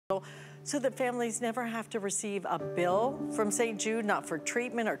so that families never have to receive a bill from St. Jude, not for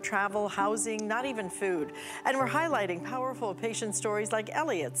treatment or travel, housing, not even food. And we're highlighting powerful patient stories like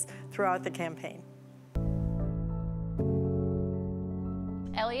Elliot's throughout the campaign.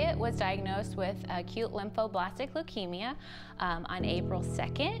 Elliot was diagnosed with acute lymphoblastic leukemia on April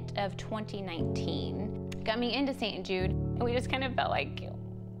 2nd of 2019. Coming into St. Jude, we just kind of felt like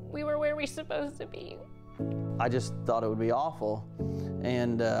we were where we're supposed to be. I just thought it would be awful,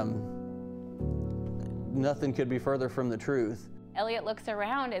 and nothing could be further from the truth. Elliot looks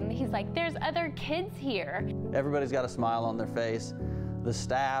around and he's like, there's other kids here. Everybody's got a smile on their face. The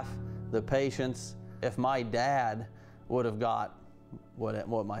staff, the patients. If my dad would have got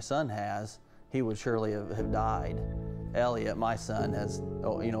what my son has, he would surely have died. Elliot, my son, has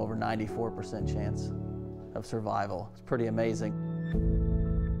over 94% chance of survival. It's pretty amazing.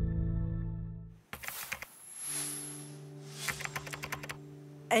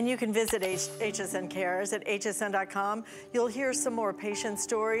 And you can visit HSN Cares at hsn.com. You'll hear some more patient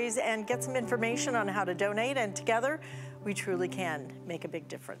stories and get some information on how to donate, and together, we truly can make a big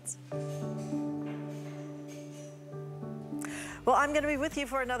difference. Well, I'm gonna be with you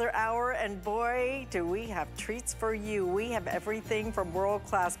for another hour, and boy, do we have treats for you. We have everything from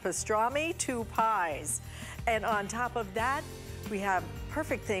world-class pastrami to pies. And on top of that, we have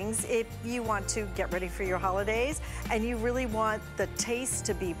perfect things if you want to get ready for your holidays and you really want the taste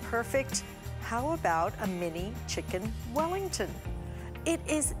to be perfect. How about a mini chicken Wellington? It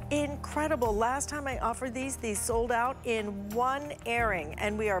is incredible. Last time I offered these sold out in one airing,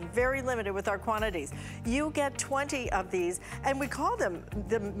 and we are very limited with our quantities. You get 20 of these, and we call them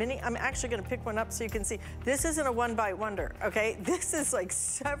the mini. I'm actually gonna pick one up so you can see. This isn't a one-bite wonder, okay? This is like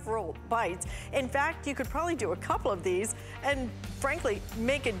several bites. In fact, you could probably do a couple of these and frankly,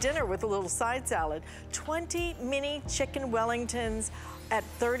 make a dinner with a little side salad. 20 mini chicken Wellingtons at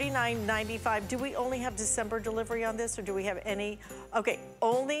 $39.95. Do we only have December delivery on this, or do we have any? Okay,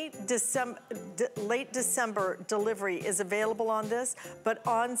 only late December delivery is available on this, but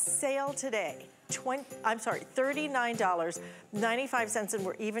on sale today. $39.95, and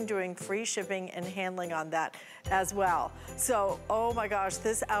we're even doing free shipping and handling on that as well. So, oh my gosh,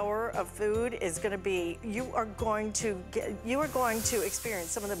 this hour of food is gonna be, you are going to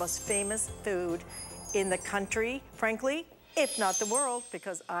experience some of the most famous food in the country, frankly, if not the world,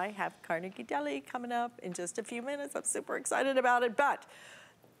 because I have Carnegie Deli coming up in just a few minutes. I'm super excited about it, but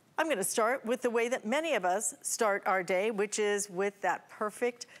I'm gonna start with the way that many of us start our day, which is with that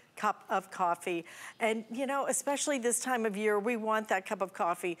perfect cup of coffee. And you know, especially this time of year, we want that cup of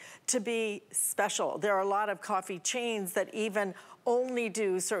coffee to be special. There are a lot of coffee chains that even only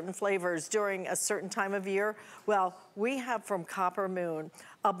do certain flavors during a certain time of year. Well, we have from Copper Moon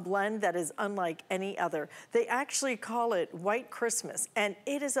a blend that is unlike any other. They actually call it White Christmas, and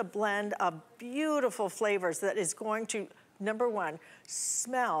it is a blend of beautiful flavors that is going to, number one,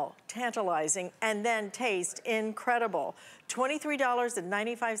 smell tantalizing and then taste incredible.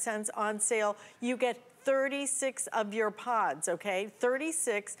 $23.95 on sale. You get 36 of your pods, okay?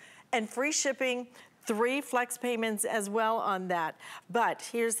 36, and free shipping, 3 flex payments as well on that. But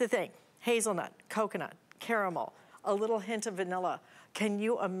here's the thing, hazelnut, coconut, caramel, a little hint of vanilla. Can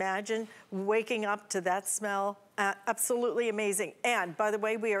you imagine waking up to that smell? Absolutely amazing. And by the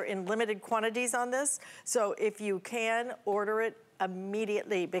way, we are in limited quantities on this, so if you can, order it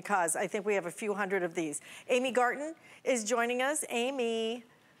immediately, because I think we have a few hundred of these. Amy Garten is joining us. Amy.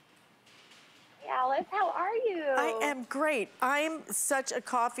 Hey Alice, how are you? I am great. I'm such a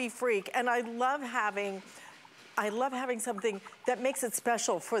coffee freak, and I love having something that makes it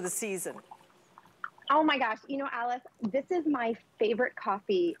special for the season. Oh my gosh, you know, Alice, this is my favorite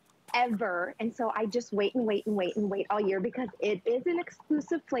coffee ever. And so I just wait and wait and wait and wait all year, because it is an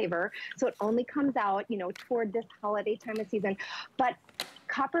exclusive flavor. So it only comes out, you know, toward this holiday time of season. But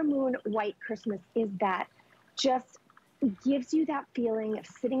Copper Moon White Christmas is that, just gives you that feeling of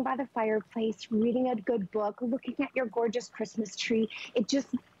sitting by the fireplace, reading a good book, looking at your gorgeous Christmas tree. It just,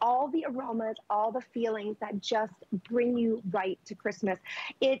 all the aromas, all the feelings that just bring you right to Christmas.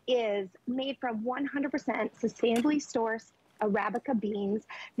 It is made from 100% sustainably sourced Arabica beans.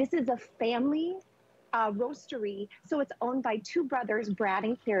 This is a family roastery, so it's owned by 2 brothers, Brad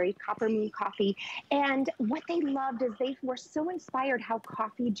and Carrie, Copper Moon Coffee. And what they loved is they were so inspired how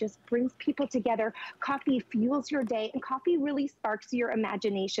coffee just brings people together. Coffee fuels your day, and coffee really sparks your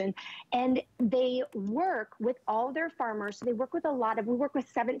imagination. And they work with all their farmers. So they work with we work with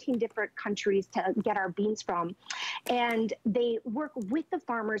 17 different countries to get our beans from. And they work with the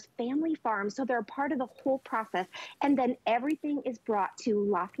farmers, family farms, so they're a part of the whole process. And then everything is brought to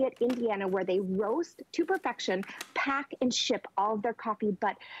Lafayette, Indiana, where they roast just to perfection, pack and ship all of their coffee.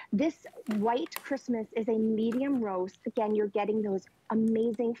 But this White Christmas is a medium roast. Again, you're getting those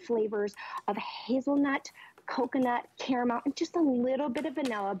amazing flavors of hazelnut, coconut, caramel, and just a little bit of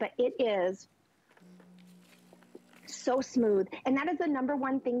vanilla, but it is so smooth. And that is the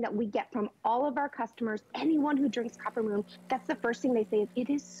 #1 thing that we get from all of our customers. Anyone who drinks Copper Moon, that's the first thing they say is it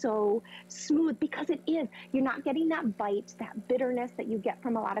is so smooth, because it is. You're not getting that bite, that bitterness that you get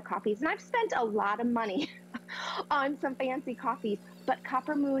from a lot of coffees. And I've spent a lot of money on some fancy coffees, but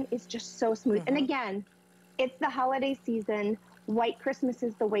Copper Moon is just so smooth. And again, it's the holiday season. White Christmas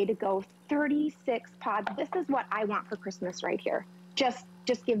is the way to go. 36 pods. This is what I want for Christmas right here. Just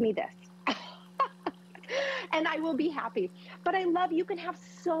give me this. And I will be happy. But I love, you can have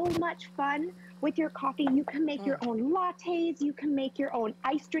so much fun with your coffee. You can make your own lattes. You can make your own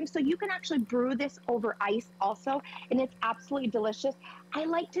ice drinks. So you can actually brew this over ice also, and it's absolutely delicious. I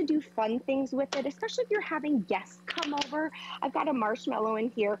like to do fun things with it, especially if you're having guests come over. I've got a marshmallow in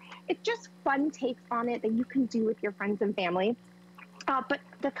here. It's just fun takes on it that you can do with your friends and family. But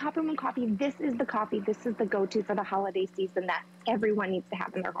the Copper Moon coffee, this is the coffee. This is the go-to for the holiday season that everyone needs to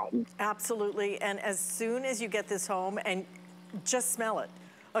have in their home. Absolutely. And as soon as you get this home, and just smell it,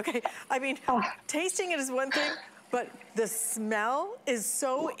 okay? I mean, tasting it is one thing, but the smell is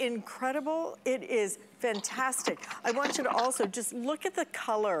so incredible. It is fantastic. I want you to also just look at the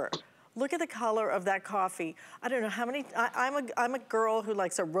color. Look at the color of that coffee. I don't know how many, I'm a girl who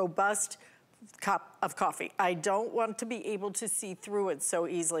likes a robust cup of coffee. I don't want to be able to see through it so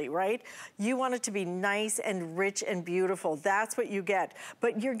easily, right? You want it to be nice and rich and beautiful. That's what you get.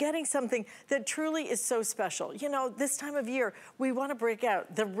 But you're getting something that truly is so special. You know, this time of year, we want to break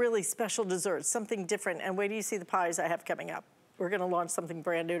out the really special desserts, something different. And wait till you see the pies I have coming up. We're gonna launch something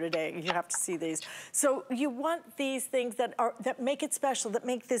brand new today. You have to see these. So you want these things that make it special, that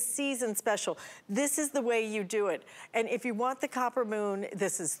make this season special. This is the way you do it. And if you want the Copper Moon,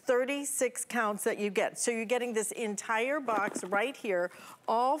 this is 36 counts that you get. So you're getting this entire box right here,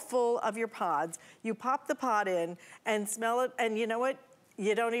 all full of your pods. You pop the pod in and smell it, and you know what?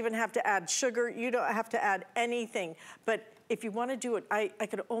 You don't even have to add sugar. You don't have to add anything. But if you wanna do it, I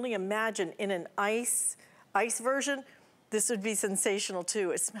could only imagine in an ice version, this would be sensational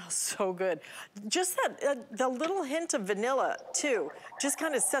too. It smells so good. Just that, the little hint of vanilla too, just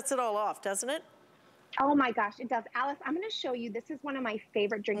kind of sets it all off, doesn't it? Oh my gosh, it does. Alice, I'm gonna show you, this is one of my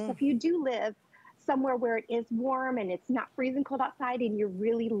favorite drinks. So if you do live somewhere where it is warm and it's not freezing cold outside and you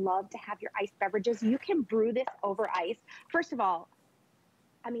really love to have your iced beverages, you can brew this over ice. First of all,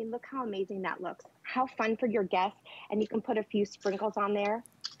 I mean, look how amazing that looks. How fun for your guests, and you can put a few sprinkles on there.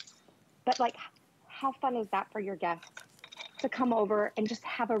 But like, how fun is that for your guests? To come over and just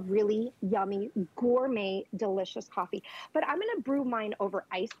have a really yummy, gourmet, delicious coffee. But I'm gonna brew mine over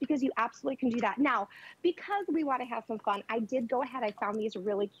ice because you absolutely can do that. Now, because we wanna have some fun, I did go ahead, I found these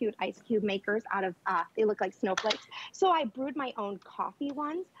really cute ice cube makers out of, they look like snowflakes. So I brewed my own coffee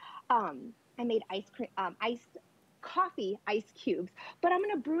ones. I made iced coffee ice cubes, but I'm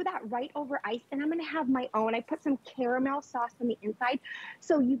gonna brew that right over ice, and I'm gonna have my own. I put some caramel sauce on the inside.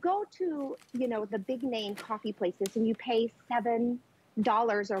 So you go to, you know, the big name coffee places and you pay $7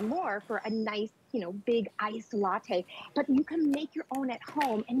 or more for a nice, you know, big iced latte, but you can make your own at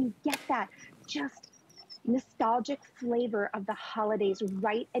home and you get that just nostalgic flavor of the holidays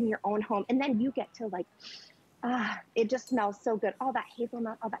right in your own home. And then you get to like, it just smells so good. All that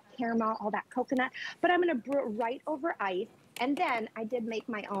hazelnut, all that caramel, all that coconut. But I'm gonna brew it right over ice. And then I did make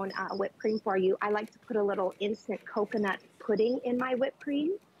my own whipped cream for you. I like to put a little instant coconut pudding in my whipped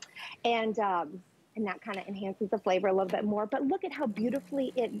cream. And that kind of enhances the flavor a little bit more. But look at how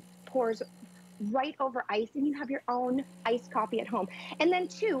beautifully it pours right over ice, and you have your own iced coffee at home. And then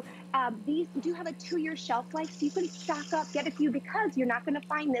too, these do have a 2-year shelf life, so you can stock up, get a few, because you're not gonna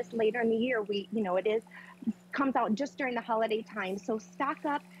find this later in the year. You know, comes out just during the holiday time. So stock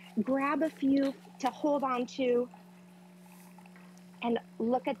up, grab a few to hold on to, and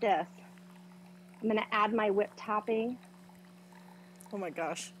look at this. I'm gonna add my whipped topping. Oh my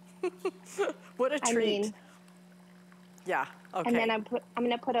gosh. What a treat. I mean, yeah, okay. And then I'm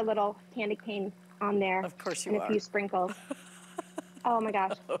gonna put a little candy cane on there. Of course you and are. a few sprinkles. Oh my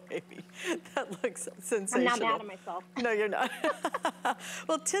gosh. Oh, baby, that looks sensational. I'm not mad at myself. No, you're not.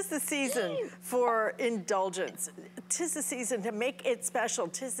 Well, 'tis the season for indulgence. 'Tis the season to make it special.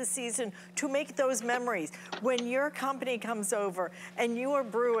 'Tis the season to make those memories. When your company comes over and you are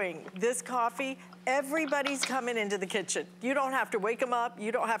brewing this coffee, Everybody's coming into the kitchen. You don't have to wake them up.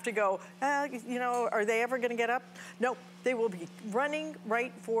 You don't have to go, you know, are they ever gonna get up? Nope, they will be running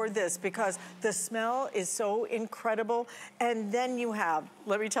right for this because the smell is so incredible. And then you have,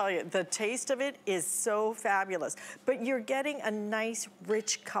 let me tell you, the taste of it is so fabulous. But you're getting a nice,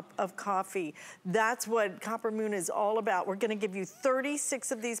 rich cup of coffee. That's what Copper Moon is all about. We're gonna give you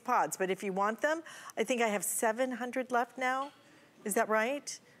 36 of these pods, but if you want them, I think I have 700 left now. Is that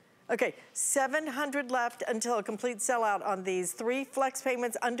right? Okay, 700 left until a complete sellout on these. 3 flex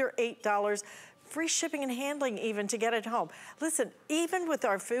payments under $8. Free shipping and handling even to get it home. Listen, even with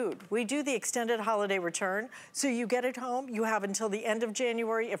our food, we do the extended holiday return. So you get it home, you have until the end of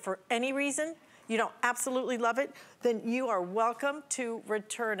January. If for any reason you don't absolutely love it, then you are welcome to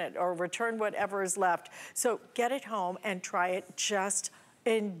return it or return whatever is left. So get it home and try it. Just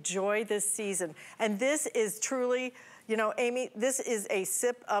enjoy this season. And this is truly, you know, Amy, this is a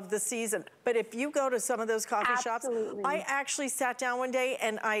sip of the season. But if you go to some of those coffee shops, I actually sat down one day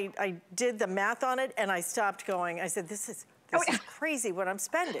and I did the math on it and I stopped going. I said, this is crazy what I'm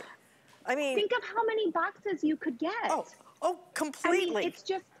spending. I mean, think of how many boxes you could get. Oh, completely. I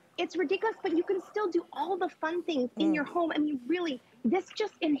mean, it's ridiculous, but you can still do all the fun things in your home. I mean, really, this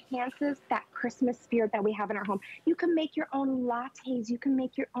just enhances that Christmas spirit that we have in our home. You can make your own lattes, you can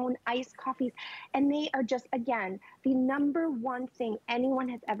make your own iced coffees, and they are just, again, the #1 thing anyone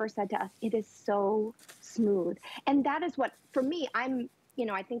has ever said to us. It is so smooth. And that is what, for me, you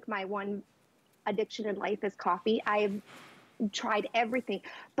know, I think my one addiction in life is coffee. I've tried everything,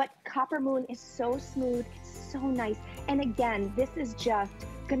 but Copper Moon is so smooth, it's so nice. And again, this is just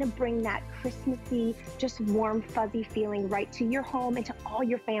gonna bring that Christmassy, just warm, fuzzy feeling right to your home and to all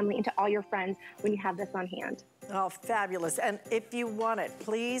your family and to all your friends when you have this on hand. Oh, fabulous. And if you want it,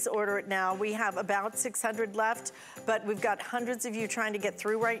 please order it now. We have about 600 left, but we've got hundreds of you trying to get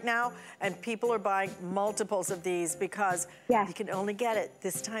through right now, and people are buying multiples of these because you can only get it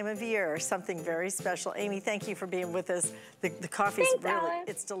this time of year, something very special. Amy, thank you for being with us. The coffee's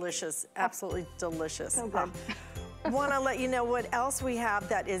it's delicious, absolutely delicious. So good. Want to let you know what else we have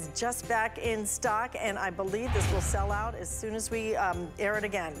that is just back in stock, and I believe this will sell out as soon as we air it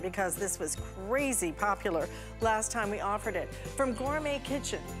again because this was crazy popular last time we offered it. From Gourmet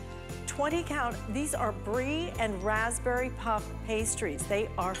Kitchen, 20 count, these are brie and raspberry puff pastries. They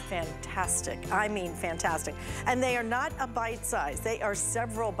are fantastic. I mean fantastic. And they are not a bite size, they are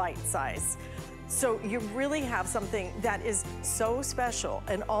several bite size. So you really have something that is so special,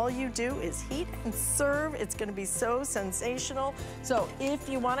 and all you do is heat and serve. It's gonna be so sensational. So if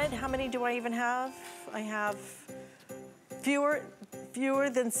you want it, how many do I even have? I have fewer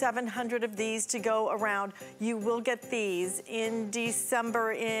than 700 of these to go around. You will get these in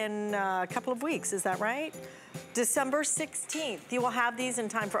December in a couple of weeks, is that right? December 16th, you will have these in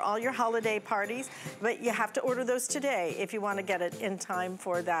time for all your holiday parties, but you have to order those today if you want to get it in time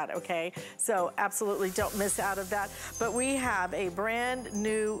for that, okay? So absolutely don't miss out of that. But we have a brand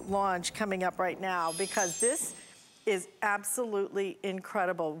new launch coming up right now because this is absolutely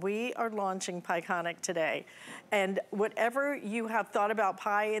incredible. We are launching Pieconic today. And whatever you have thought about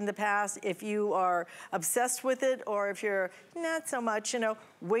pie in the past, if you are obsessed with it or if you're not so much, you know,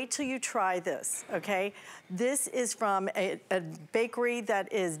 wait till you try this, okay? This is from a bakery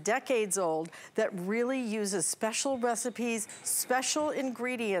that is decades old that really uses special recipes, special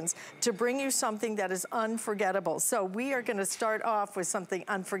ingredients to bring you something that is unforgettable. So we are gonna start off with something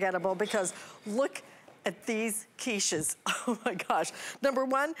unforgettable because look at these quiches. Oh my gosh.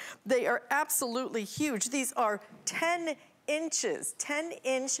 #1, they are absolutely huge. These are 10 inches,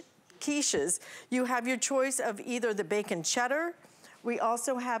 10-inch quiches. You have your choice of either the bacon cheddar. We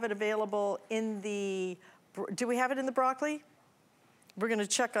also have it available in the, do we have it in the broccoli? We're gonna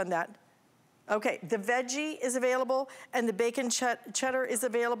check on that. Okay, the veggie is available and the bacon cheddar is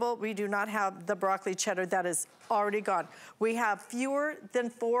available. We do not have the broccoli cheddar, that is already gone. We have fewer than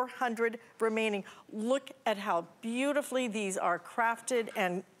 400 remaining. Look at how beautifully these are crafted,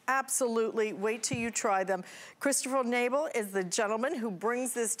 and absolutely wait till you try them. Christopher Nabel is the gentleman who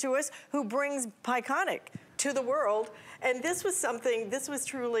brings this to us, who brings Pieconic to the world. And this was something, this was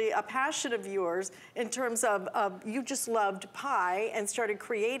truly a passion of yours in terms of you just loved pie and started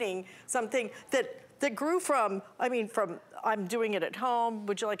creating something that grew from, I mean, from I'm doing it at home,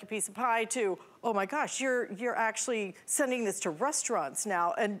 would you like a piece of pie, to, oh my gosh, you're actually sending this to restaurants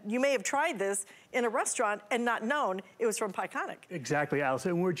now. And you may have tried this in a restaurant and not known it was from Pieconic. Exactly, Alice.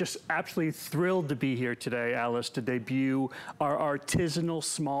 And we're just absolutely thrilled to be here today, Alice, to debut our artisanal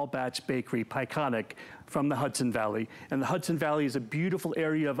small batch bakery, Pieconic, from the Hudson Valley. And the Hudson Valley is a beautiful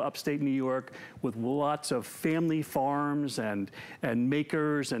area of upstate New York with lots of family farms and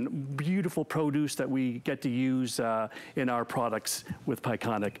makers and beautiful produce that we get to use in our products with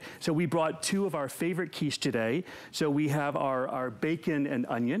Pieconic. So we brought two of our favorite quiche today. So we have our bacon and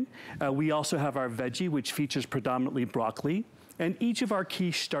onion. We also have our veggie, which features predominantly broccoli. And each of our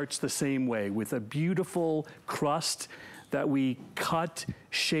quiche starts the same way, with a beautiful crust that we cut,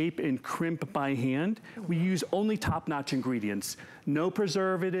 shape, and crimp by hand. We use only top-notch ingredients. No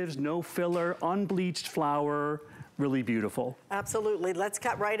preservatives, no filler, unbleached flour, really beautiful. Absolutely. Let's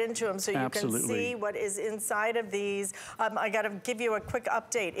cut right into them so you can see what is inside of these. I got to give you a quick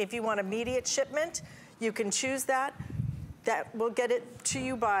update. If you want immediate shipment, you can choose that. That will get it to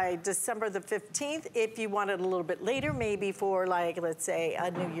you by December the 15th. If you want it a little bit later, maybe for, like, let's say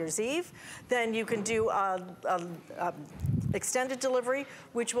a New Year's Eve, then you can do extended delivery,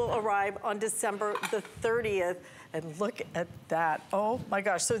 which will arrive on December the 30th. And look at that. Oh my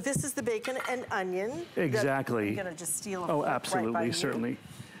gosh. So this is the bacon and onion. Exactly. I'm gonna just steal them. Oh, absolutely, right, certainly.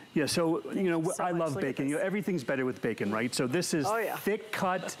 Yeah, so, you know, I love bacon. You know, everything's better with bacon, right? So this is thick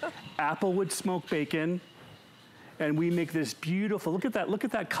cut applewood smoked bacon. And we make this beautiful, look at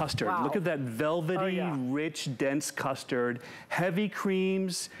that custard. Wow. Look at that velvety, rich, dense custard. Heavy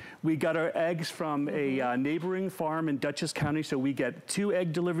creams. We got our eggs from a neighboring farm in Dutchess County, so we get 2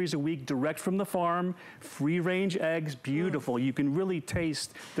 egg deliveries a week direct from the farm. Free-range eggs, beautiful. You can really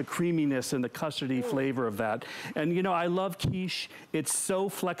taste the creaminess and the custardy flavor of that. And you know, I love quiche. It's so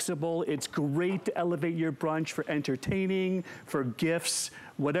flexible. It's great to elevate your brunch for entertaining, for gifts,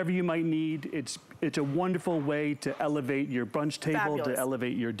 whatever you might need. It's a wonderful way to elevate your brunch table, to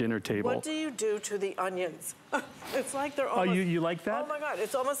elevate your dinner table. What do you do to the onions? It's like they're almost... Oh, you like that? Oh my God,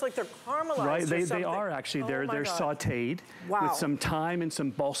 it's almost like they're caramelized. Right, they are actually. They're sautéed with some thyme and some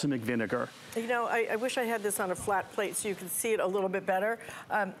balsamic vinegar. You know, I wish I had this on a flat plate so you could see it a little bit better.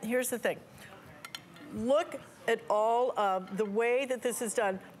 Here's the thing. Look at all of the way that this is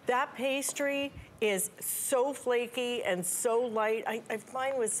done. That pastry is so flaky and so light. I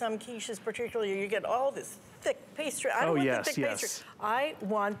find with some quiches particularly, you get all this thick pastry. I don't want the thick pastry. I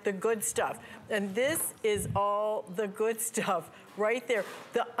want the good stuff. And this is all the good stuff right there.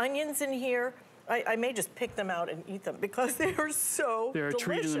 The onions in here, I may just pick them out and eat them because they are so They're delicious. a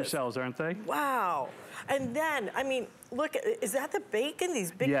treat in themselves, aren't they? Wow. And then, I mean, look, is that the bacon,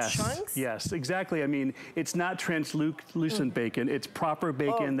 these big chunks? Yes, exactly. I mean, it's not translucent bacon. It's proper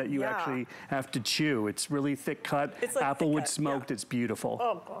bacon that you actually have to chew. It's really thick cut, like applewood smoked. It's beautiful.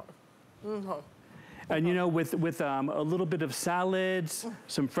 Oh, God. And you know, with a little bit of salads,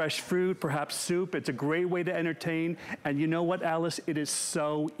 some fresh fruit, perhaps soup, it's a great way to entertain. And you know what, Alice? It is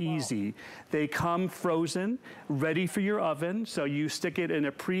so easy. They come frozen, ready for your oven. So you stick it in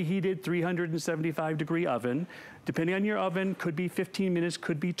a preheated 375-degree oven. Depending on your oven, could be 15 minutes,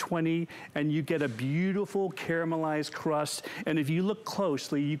 could be 20, and you get a beautiful caramelized crust. And if you look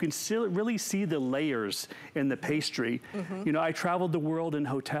closely, you can still really see the layers in the pastry. You know, I traveled the world in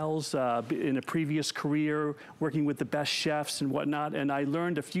hotels in a previous career, working with the best chefs and whatnot, and I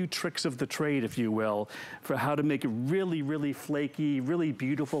learned a few tricks of the trade, if you will, for how to make a really, really flaky, really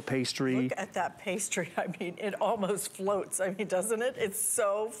beautiful pastry. Look at that pastry. I mean, it almost floats. I mean, doesn't it? It's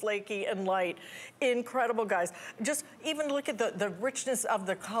so flaky and light. Incredible, guys. Just even look at the richness of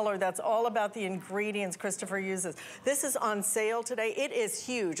the color. That's all about the ingredients Christopher uses. This is on sale today. It is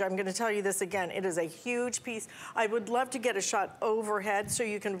huge. I'm going to tell you this again. It is a huge piece. I would love to get a shot overhead so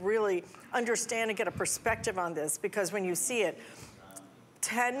you can really understand and get a perspective on this, because when you see it,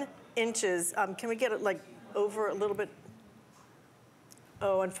 10 inches. Can we get it like over a little bit?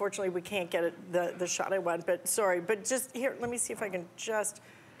 Oh, unfortunately, we can't get it the shot I want, but sorry. But just here, let me see if I can just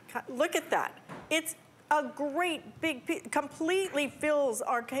look at that. It's a great big piece, completely fills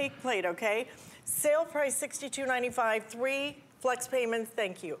our cake plate, okay? Sale price $62.95, 3 flex payments,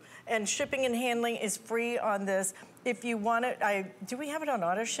 thank you. And shipping and handling is free on this. If you want it, do we have it on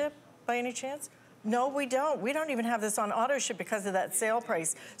auto ship by any chance? No, we don't. We don't even have this on auto ship because of that sale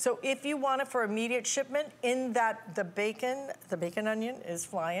price. So if you want it for immediate shipment, in that the bacon onion is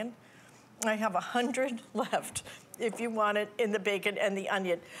flying. I have 100 left if you want it in the bacon and the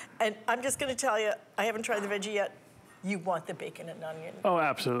onion. And I'm just gonna tell you, I haven't tried the veggie yet. you want the bacon and onion. Oh,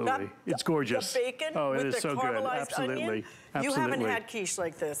 absolutely. It's gorgeous. The bacon it with is the so good. caramelized Absolutely. onion. Absolutely. You haven't had quiche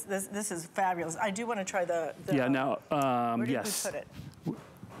like this. This is fabulous. I do want to try the yeah, now, where did yes. we put it?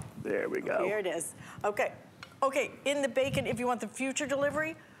 There we go. Here it is. Okay. Okay, in the bacon, if you want the future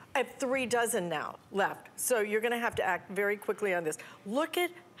delivery, I have 3 dozen now left. So you're gonna have to act very quickly on this. Look at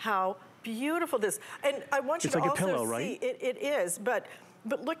how beautiful this, and I want you it's to like also a pillow, see, right? it is, but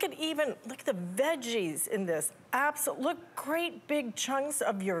look at the veggies in this. Absolutely, look, great big chunks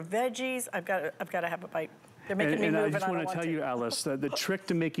of your veggies. I've got to have a bite. They're making me move, I just want to tell you, Alice, the trick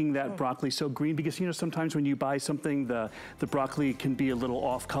to making that broccoli so green, because you know sometimes when you buy something, the broccoli can be a little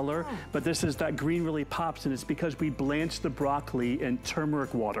off color, but that green really pops, and it's because we blanch the broccoli in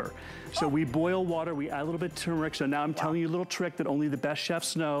turmeric water. So we boil water, we add a little bit of turmeric. So now I'm telling you a little trick that only the best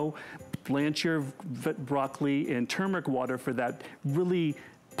chefs know. Blanch your broccoli in turmeric water for that really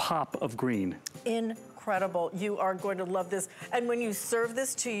pop of green. Incredible. You are going to love this. And when you serve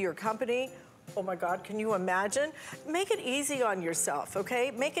this to your company, oh my God, can you imagine? Make it easy on yourself,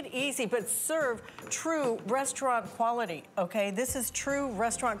 okay? Make it easy, but serve true restaurant quality, okay? This is true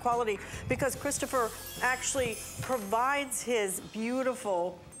restaurant quality because Christopher actually provides his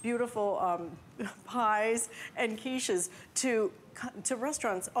beautiful, beautiful pies and quiches to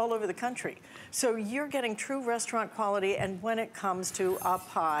restaurants all over the country. So you're getting true restaurant quality, and when it comes to a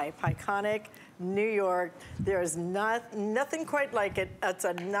pie, Pieconic, New York, there's nothing quite like it. It's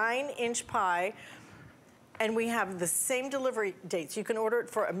a 9-inch pie, and we have the same delivery dates. You can order it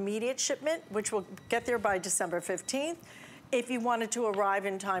for immediate shipment, which will get there by December 15th. If you wanted to arrive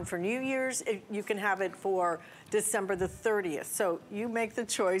in time for New Year's, you can have it for December the 30th. So you make the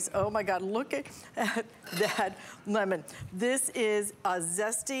choice. Oh my God, look at that lemon. This is a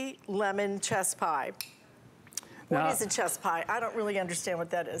zesty lemon chess pie. What is a chess pie? I don't really understand what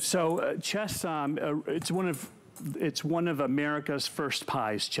that is. So chess, it's one of America's first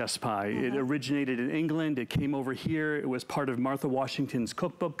pies, chess pie. It originated in England. It came over here. It was part of Martha Washington's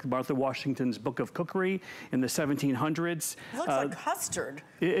cookbook, Martha Washington's Book of Cookery in the 1700s. It looks like custard.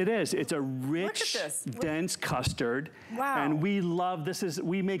 It is. It's a rich, dense custard. Wow. And we love,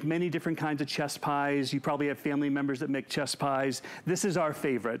 we make many different kinds of chess pies. You probably have family members that make chess pies. This is our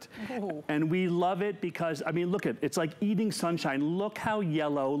favorite. Ooh. And we love it because, I mean, look it's like eating sunshine. Look how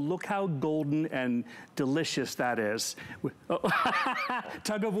yellow, look how golden and delicious that is.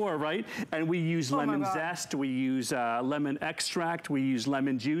 Tug of war, right? And we use lemon zest, we use lemon extract, we use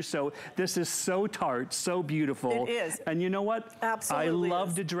lemon juice. So this is so tart, so beautiful. It is. And you know what? Absolutely. I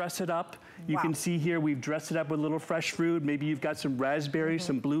love to dress it up. You can see here we've dressed it up with a little fresh fruit. Maybe you've got some raspberries,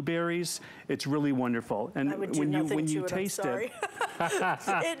 some blueberries. It's really wonderful. And when you taste it,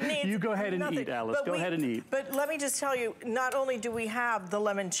 you go ahead and eat, Alice. Go ahead and eat. But let me just tell you, not only do we have the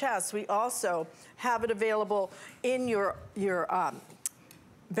lemon chess, we also have it available in your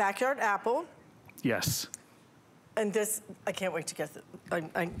backyard apple. Yes. And this, I can't wait to get it.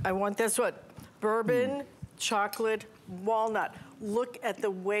 I want this one. Bourbon, chocolate, walnut. Look at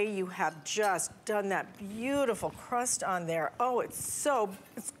the way you have just done that beautiful crust on there. Oh, it's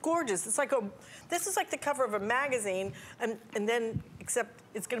gorgeous. It's like this is like the cover of a magazine, and then, except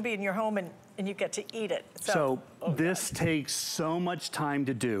it's gonna be in your home and you get to eat it. So this takes so much time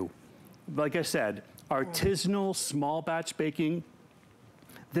to do. Like I said, artisanal small batch baking.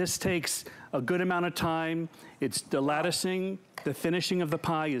 This takes a good amount of time. It's the latticing, the finishing of the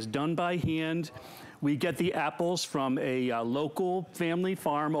pie is done by hand. We get the apples from a local family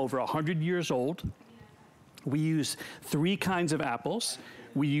farm over 100 years old. We use 3 kinds of apples.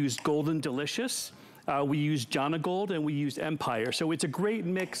 We use Golden Delicious, we use Jonagold, and we use Empire. So it's a great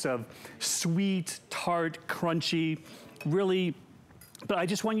mix of sweet, tart, crunchy, really. But I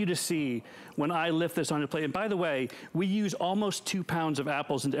just want you to see when I lift this on a plate. And by the way, we use almost 2 pounds of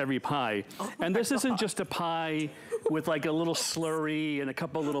apples into every pie. And this isn't just a pie with like a little slurry and a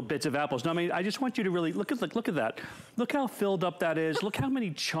couple little bits of apples. No, I mean, I just want you to really look at that. Look how filled up that is. Look how many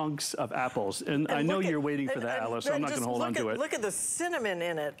chunks of apples. And I know you're waiting for that, Alice, so I'm not going to hold on to it. Look at the cinnamon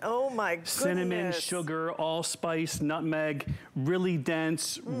in it. Oh my goodness. Cinnamon, sugar, allspice, nutmeg, really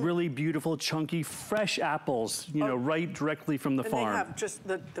dense, really beautiful, chunky, fresh apples, you know, right directly from the farm. They have just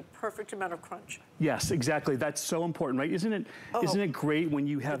the perfect amount of crunch. Yes, exactly. That's so important, right? Isn't it great when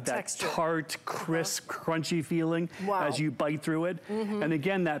you have that texture. Tart, crisp, crunchy feeling as you bite through it? And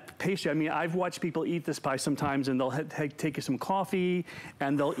again, that pastry, I mean, I've watched people eat this pie sometimes and they'll take some coffee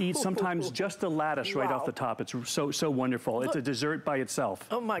and they'll eat sometimes just the lattice right off the top. It's so wonderful. Look, it's a dessert by itself.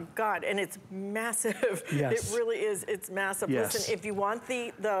 Oh my God, and it's massive. Yes. It really is, it's massive. Yes. Listen, if you want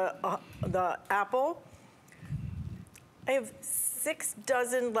the apple, I have 6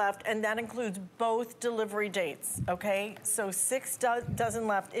 dozen left, and that includes both delivery dates, okay? So 6 dozen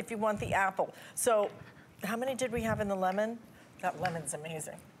left if you want the apple. So how many did we have in the lemon? That lemon's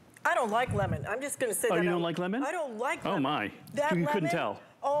amazing. I don't like lemon. I'm just gonna say that. Oh, you don't like lemon? I don't like lemon. Oh my, That you lemon, couldn't tell.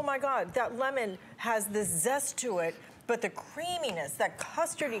 Oh my God, that lemon has this zest to it, but the creaminess, that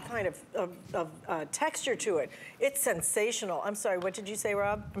custardy kind of texture to it, it's sensational. I'm sorry, what did you say,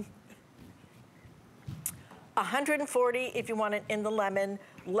 Rob? 140 if you want it in the lemon,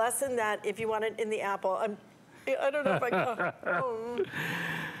 less than that if you want it in the apple. I don't know if I can.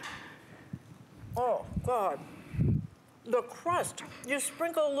 Oh, God. The crust, you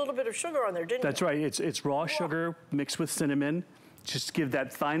sprinkle a little bit of sugar on there, didn't you? That's right, it's raw sugar mixed with cinnamon. Just to give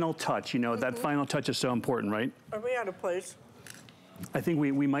that final touch, you know, that final touch is so important, right? Are we out of place? I think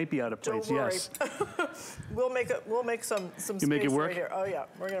we might be out of place, Don't worry. yes. We'll make some space make it work? right here. Oh yeah,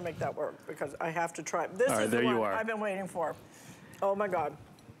 we're gonna make that work because I have to try. This All right, is the there you one are. I've been waiting for. Oh my God.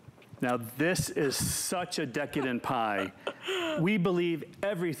 Now this is such a decadent pie. We believe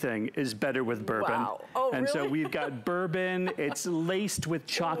everything is better with bourbon. Wow. Oh, and so really? we've got bourbon, it's laced with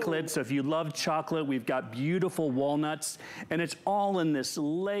chocolate. So if you love chocolate, we've got beautiful walnuts, and it's all in this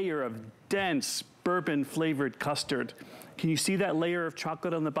layer of dense bourbon flavored custard. Can you see that layer of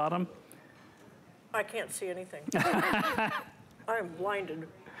chocolate on the bottom? I can't see anything. I'm blinded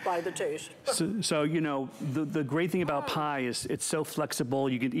by the taste. So you know, the great thing about pie is it's so flexible.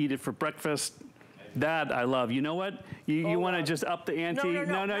 You can eat it for breakfast. That I love. You know what? You want to just up the ante?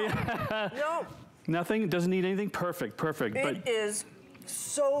 No. No. Nothing? Doesn't need anything? Perfect. It is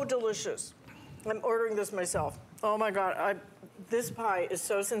so delicious. I'm ordering this myself. Oh my God, this pie is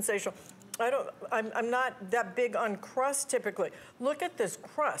so sensational. I'm not that big on crust typically. Look at this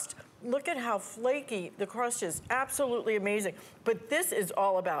crust. Look at how flaky the crust is. Absolutely amazing. But this is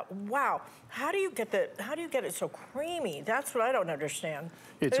all about, wow, how do you get it so creamy? That's what I don't understand.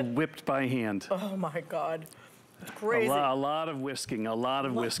 It's whipped by hand. Oh my God. Crazy. A lot of whisking,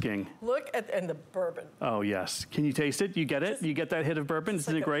 whisking. Look at, and the bourbon. Oh yes. Can you taste it? You get it? You get that hit of bourbon?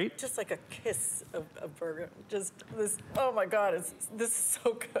 Isn't it great? Just like a kiss of bourbon. Just this, oh my God, this is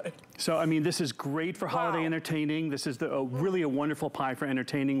so good. So, I mean, this is great for holiday entertaining. This is really a wonderful pie for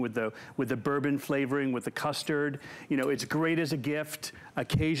entertaining with the bourbon flavoring, with the custard. You know, it's great as a gift,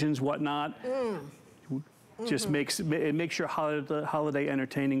 occasions, whatnot. Just makes your holiday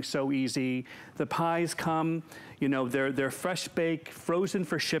entertaining so easy. The pies come, you know, they're fresh baked, frozen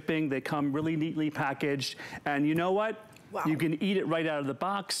for shipping. They come really neatly packaged. And you know what? Wow. You can eat it right out of the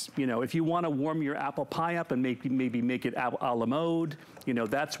box. You know, if you want to warm your apple pie up and maybe make it a la mode, you know,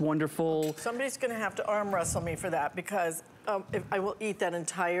 that's wonderful. Somebody's going to have to arm wrestle me for that because if I will eat that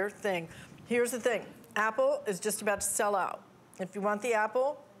entire thing. Here's the thing. Apple is just about to sell out. If you want the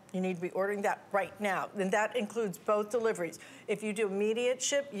apple, you need to be ordering that right now. And that includes both deliveries. If you do immediate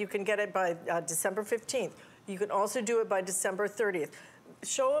ship, you can get it by December 15th. You can also do it by December 30th.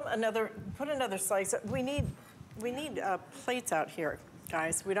 Show them put another slice. We need plates out here,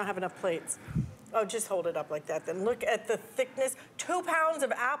 guys. We don't have enough plates. Oh, just hold it up like that. Then look at the thickness. 2 pounds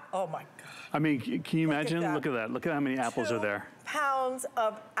of apple. Oh my God. I mean, can you imagine? Look at that. Look at how many apples are there. 2 pounds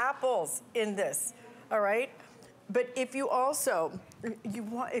of apples in this, all right? But if you also,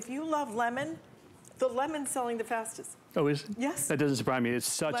 if you love lemon, the lemon's selling the fastest. Oh, is it? Yes. That doesn't surprise me. It's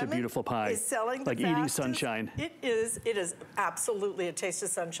such a beautiful pie. Is selling like the eating fastest. sunshine. It is absolutely a taste of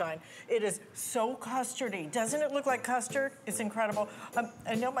sunshine. It is so custardy. Doesn't it look like custard? It's incredible.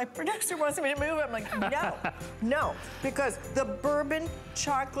 I know my producer wants me to move. I'm like, no, because the bourbon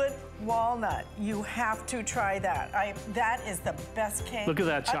chocolate walnut, you have to try that. That is the best cake. Look at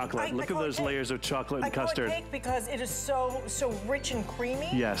that chocolate. Look at those layers of chocolate and custard. I call it cake because it is so rich and creamy.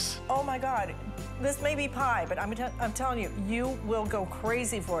 Yes. Oh my God. This may be pie, but I'm telling you, you will go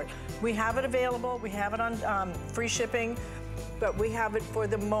crazy for it. We have it available. We have it on free shipping, but we have it for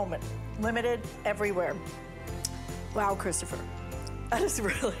the moment. Limited everywhere. Wow, Christopher. That is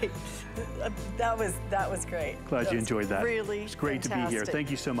really, that was great. Glad you enjoyed that. Really It's great fantastic. to be here.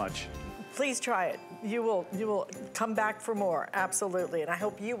 Thank you so much. Please try it. You will come back for more, absolutely. And I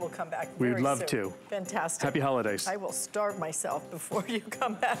hope you will come back very We'd love soon. to. Fantastic. Happy holidays. I will starve myself before you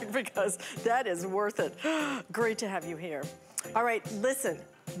come back because that is worth it. Great to have you here. All right, listen,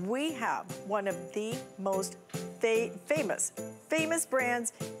 we have one of the most famous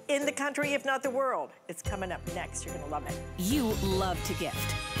brands in the country, if not the world. It's coming up next. You're gonna love it. You love to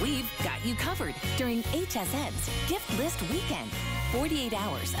gift. We've got you covered during HSN's Gift List Weekend. 48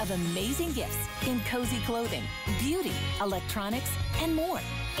 hours of amazing gifts in cozy clothing, beauty, electronics, and more.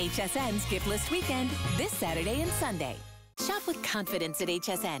 HSN's Gift List Weekend this Saturday and Sunday. Shop with confidence at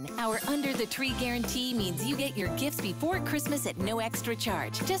HSN. Our Under the Tree guarantee means you get your gifts before Christmas at no extra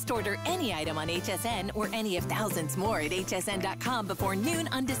charge. Just order any item on HSN or any of thousands more at hsn.com before noon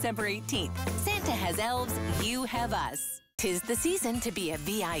on December 18th. Santa has elves, you have us. 'Tis the season to be a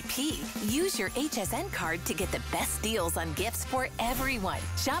VIP. Use your HSN card to get the best deals on gifts for everyone.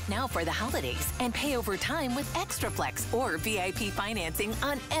 Shop now for the holidays and pay over time with Extra Flex or VIP financing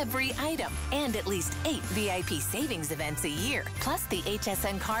on every item. And at least 8 VIP savings events a year. Plus, the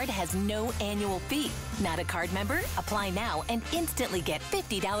HSN card has no annual fee. Not a card member? Apply now and instantly get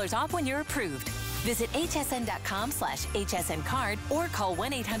 $50 off when you're approved. Visit hsn.com/HSN card or call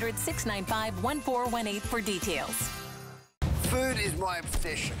 1-800-695-1418 for details. Food is my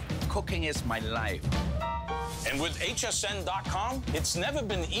obsession. Cooking is my life. And with HSN.com, it's never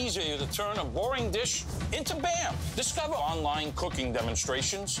been easier to turn a boring dish into BAM. Discover online cooking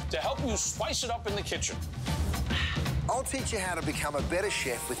demonstrations to help you spice it up in the kitchen. I'll teach you how to become a better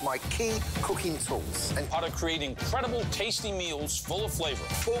chef with my key cooking tools. And how to create incredible, tasty meals full of flavor.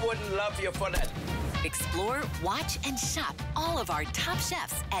 Who wouldn't love you for that? Explore, watch, and shop all of our top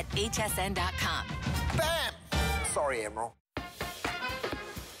chefs at hsn.com. Bam! Sorry, Emerald.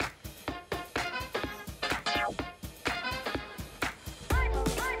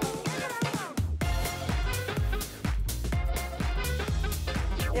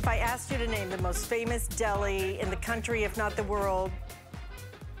 If I asked you to name the most famous deli in the country, if not the world,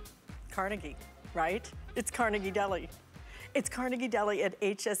 Carnegie, right? It's Carnegie Deli. It's Carnegie Deli at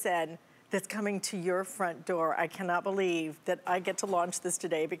HSN that's coming to your front door. I cannot believe that I get to launch this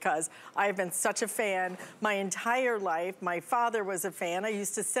today because I've been such a fan my entire life. My father was a fan. I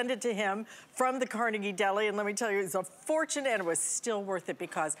used to send it to him from the Carnegie Deli, and let me tell you, it was a fortune, and it was still worth it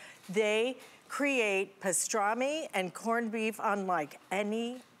because they create pastrami and corned beef unlike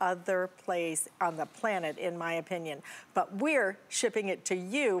any other place on the planet, in my opinion. But we're shipping it to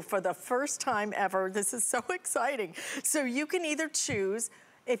you for the first time ever. This is so exciting. So you can either choose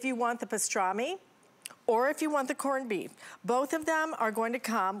if you want the pastrami or if you want the corned beef. Both of them are going to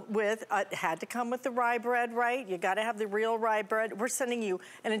come with, had to come with the rye bread, right? You gotta have the real rye bread. We're sending you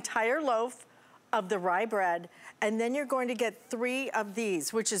an entire loaf of the rye bread, and then you're going to get 3 of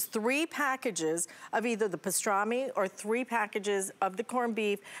these, which is 3 packages of either the pastrami or 3 packages of the corned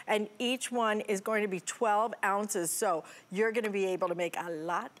beef, and each one is going to be 12 ounces. So you're gonna be able to make a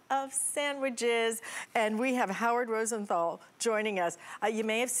lot of sandwiches. And we have Howard Rosenthal joining us. You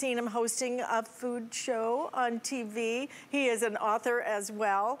may have seen him hosting a food show on TV. He is an author as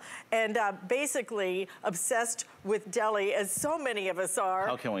well, and basically obsessed with deli, as so many of us are.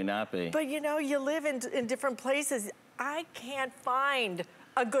 How can we not be? But you know, you live in different places. I can't find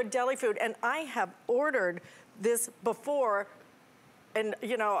a good deli food, and I have ordered this before, and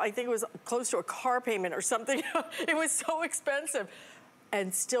you know, I think it was close to a car payment or something. It was so expensive,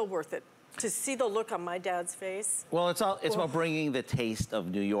 and still worth it. To see the look on my dad's face. Well, it's about bringing the taste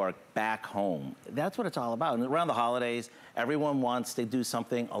of New York back home. That's what it's all about. And around the holidays, everyone wants to do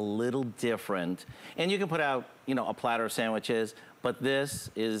something a little different. And you can put out, you know, a platter of sandwiches, but this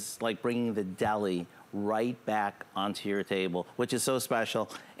is like bringing the deli right back onto your table, which is so special.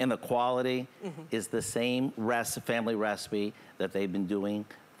 And the quality is the same family recipe that they've been doing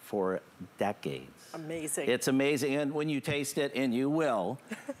for decades. Amazing. It's amazing, and when you taste it, and you will,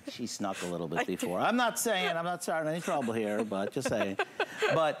 she snuck a little bit before. I'm not starting any trouble here, but just saying.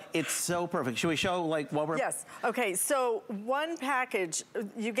 But it's so perfect. Should we show like what we're... Yes, okay, so one package,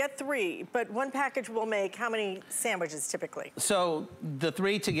 you get 3, but one package will make how many sandwiches typically? So the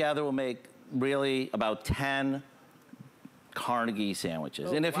 3 together will make really about 10 Carnegie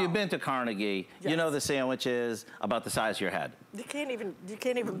sandwiches. Oh, and if wow. you've been to Carnegie, you know the sandwich is about the size of your head. You can't even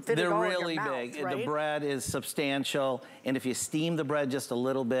fit They're it all really in your big. mouth, right? The bread is substantial, and if you steam the bread just a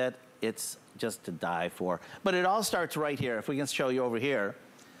little bit, it's just to die for. But it all starts right here. If we can show you over here.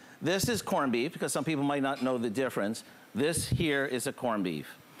 This is corned beef, because some people might not know the difference. This here is a corned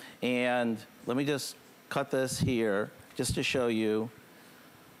beef. And let me just cut this here, just to show you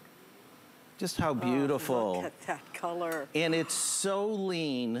just how beautiful. Look at that color. And it's so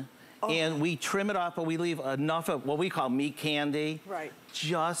lean, and we trim it off, but we leave enough of what we call meat candy. Right.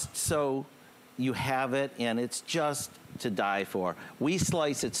 Just so you have it, and it's just to die for. We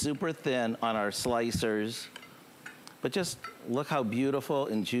slice it super thin on our slicers, but just look how beautiful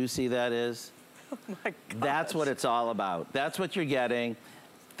and juicy that is. Oh my gosh. That's what it's all about. That's what you're getting.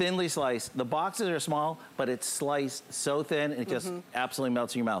 Thinly sliced. The boxes are small, but it's sliced so thin, it just absolutely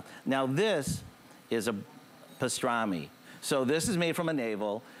melts in your mouth. Now this is a pastrami. So this is made from a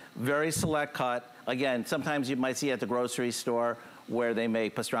navel, very select cut. Again, sometimes you might see at the grocery store where they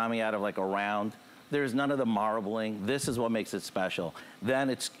make pastrami out of like a round There's none of the marbling. This is what makes it special. Then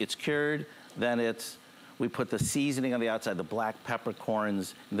it's cured. Then we put the seasoning on the outside, the black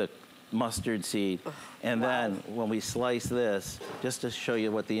peppercorns, the mustard seed. And then when we slice this, just to show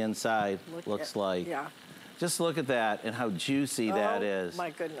you what the inside looks like. Yeah. Just look at that and how juicy that is. Oh, my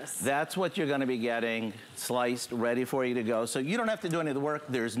goodness. That's what you're gonna be getting sliced, ready for you to go. So you don't have to do any of the work.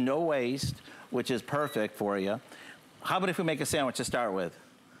 There's no waste, which is perfect for you. How about if we make a sandwich to start with?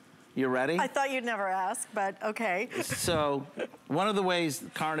 You ready? I thought you'd never ask, but okay. So one of the ways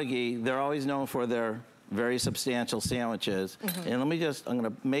Carnegie, they're always known for their very substantial sandwiches. And I'm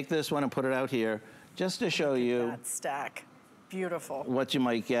gonna make this one and put it out here just to show you that stack. Beautiful. what you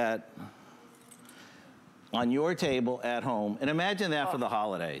might get on your table at home. And imagine that for the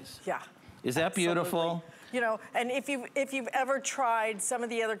holidays. Yeah. Is that beautiful? You know, and if you've ever tried some of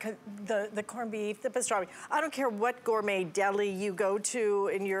the other, the corned beef, the pastrami, I don't care what gourmet deli you go to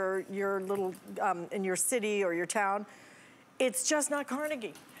in your little, in your city or your town, it's just not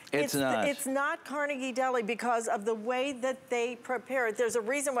Carnegie. It's not. It's not Carnegie Deli because of the way that they prepare it. There's a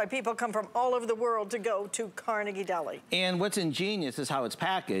reason why people come from all over the world to go to Carnegie Deli. And what's ingenious is how it's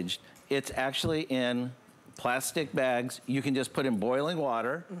packaged. It's actually in plastic bags. You can just put in boiling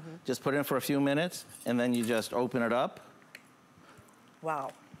water, just put it in for a few minutes, and then you just open it up.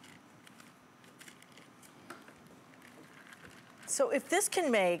 Wow. So if this can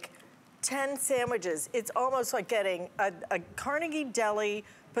make 10 sandwiches, it's almost like getting a Carnegie Deli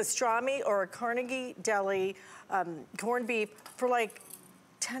pastrami or a Carnegie Deli corned beef for like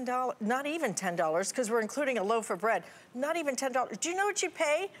 $10, not even $10, because we're including a loaf of bread, not even $10. Do you know what you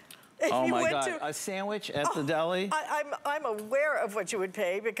pay? Oh my God, a sandwich at the deli? I'm aware of what you would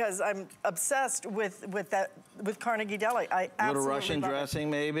pay because I'm obsessed with Carnegie Deli. I absolutely A little Russian love dressing,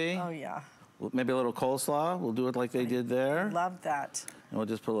 it. maybe? Oh yeah. Maybe a little coleslaw. We'll do it like they did there. Love that. And we'll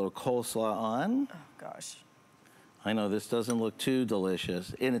just put a little coleslaw on. Oh gosh. I know this doesn't look too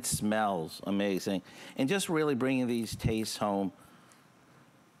delicious, and it smells amazing. And just really bringing these tastes home.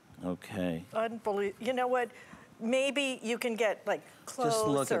 Okay. Unbelievable. You know what? Maybe you can get like close. Just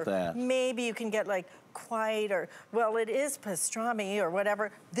look at that. Maybe you can get like quite, or well, it is pastrami or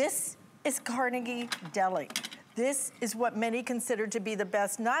whatever. This is Carnegie Deli. This is what many consider to be the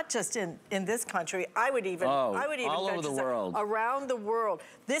best, not just in this country. I would even all over the world. Around the world.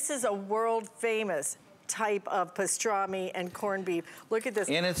 This is a world famous type of pastrami and corned beef. Look at this.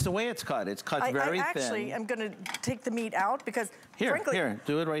 And it's the way it's cut. It's cut very thin. I actually am going to take the meat out because frankly, here,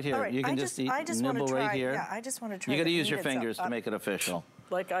 do it right here. Right, you can nibble right here. Yeah, I just want to try. You got to use your fingers to make it official.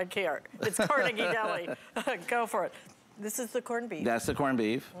 Like I care. It's Carnegie Deli. Go for it. This is the corned beef. That's the corned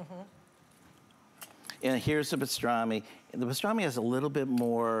beef. And here's the pastrami. The pastrami has a little bit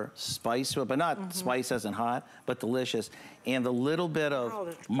more spice to it, but not spice as in hot, but delicious. And the little bit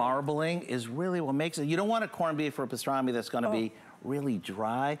of marbling is really what makes it. You don't want a corned beef or a pastrami that's gonna be really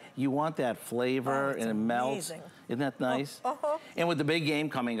dry. You want that flavor and it melts. Isn't that nice? And with the big game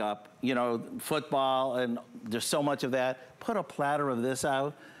coming up, you know, football, and there's so much of that, put a platter of this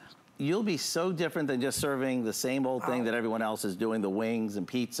out. You'll be so different than just serving the same old thing that everyone else is doing, the wings and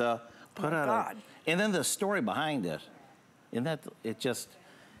pizza. Put out and then the story behind it. And that, it's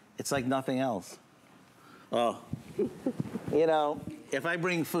like nothing else. Oh, you know, if I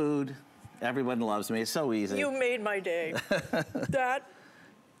bring food, everyone loves me. It's so easy. You made my day. That,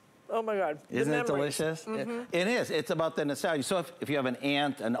 oh my God. Isn't it delicious? It is. It's about the nostalgia. So if you have an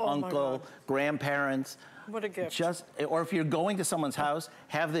aunt, an uncle, grandparents, what a gift. Or if you're going to someone's house,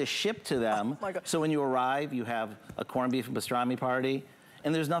 have this shipped to them. Oh my God. So when you arrive, you have a corned beef and pastrami party.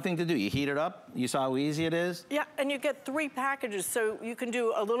 And there's nothing to do. You heat it up. You saw how easy it is? Yeah, and you get 3 packages, so you can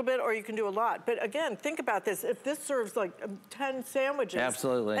do a little bit or you can do a lot. But again, think about this. If this serves like 10 sandwiches.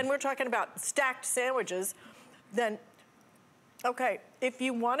 Absolutely. And we're talking about stacked sandwiches, then, okay, if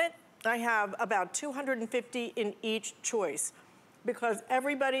you want it, I have about 250 in each choice because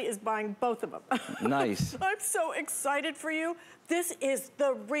everybody is buying both of them. Nice. I'm so excited for you. This is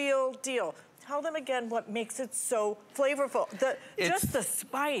the real deal. Tell them again what makes it so flavorful. Just the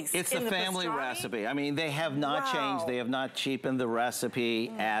spice. It's the family recipe. I mean, they have not changed. They have not cheapened the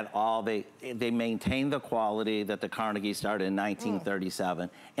recipe at all. They maintain the quality that the Carnegie started in 1937.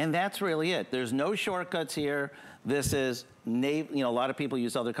 And that's really it. There's no shortcuts here. This is, you know, a lot of people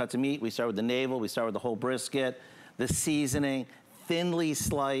use other cuts of meat. We start with the navel. We start with the whole brisket. The seasoning, thinly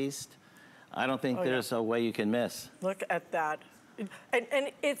sliced. I don't think there's a way you can miss. Look at that.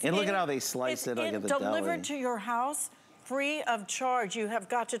 And look at how they slice it at the deli. Delivered to your house, free of charge. You have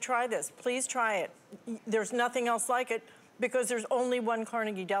got to try this. Please try it. There's nothing else like it because there's only one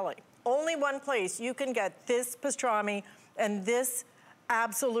Carnegie Deli. Only one place you can get this pastrami and this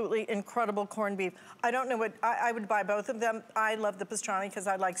absolutely incredible corned beef. I don't know what, I would buy both of them. I love the pastrami because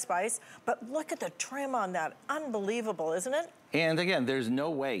I like spice, but look at the trim on that. Unbelievable, isn't it? And again, there's no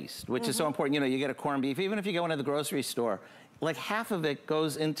waste, which is so important. You know, you get a corned beef, even if you go into the grocery store, like half of it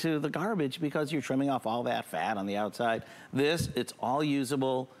goes into the garbage because you're trimming off all that fat on the outside. This, it's all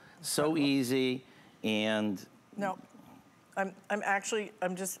usable, so easy, and... No, I'm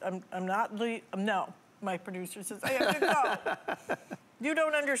not, no. My producer says, I have to go. You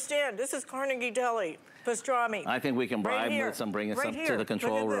don't understand. This is Carnegie Deli, pastrami. I think we can bribe right with some, bring us right up here. to the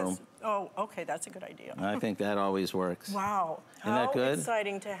control room. Oh, okay, that's a good idea. I think that always works. Wow. Isn't that good? How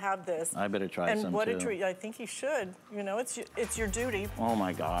exciting to have this. I better try some, And what too. a treat. I think you should. You know, it's your duty. Oh,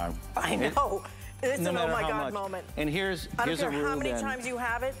 my God. I know. It's no an oh, my how God much. moment. And here's I don't a care rule how many then. times you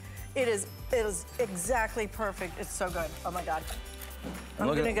have it. It is exactly perfect. It's so good. Oh, my God. I'm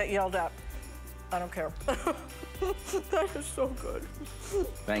going to get yelled at. I don't care. That is so good.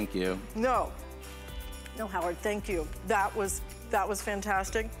 Thank you. No, Howard, thank you. That was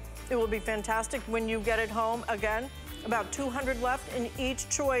fantastic. It will be fantastic when you get it home. Again, about 200 left in each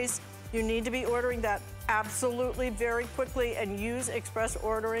choice. You need to be ordering that absolutely very quickly and use express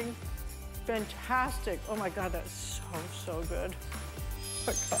ordering. Fantastic. Oh my God, that's so good.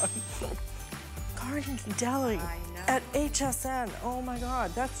 Oh my God. Carnegie Deli at HSN. Oh my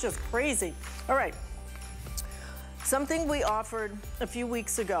God, that's just crazy. All right. Something we offered a few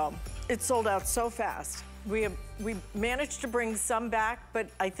weeks ago. It sold out so fast. We managed to bring some back, but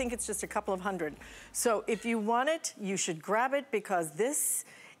I think it's just a couple of hundred. So if you want it, you should grab it because this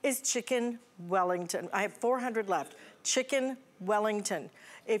is chicken Wellington. I have 400 left. Chicken Wellington.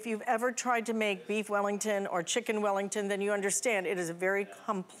 If you've ever tried to make beef Wellington or chicken Wellington, then you understand it is a very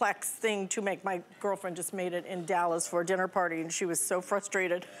complex thing to make. My girlfriend just made it in Dallas for a dinner party, and she was so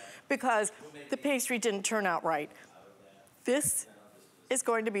frustrated because the pastry didn't turn out right. This is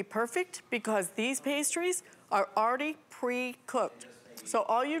going to be perfect because these pastries are already pre-cooked. So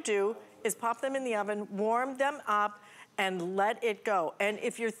all you do is pop them in the oven, warm them up, and let it go. And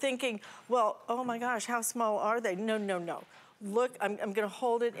if you're thinking, well, oh my gosh, how small are they? No, no, no. Look, I'm gonna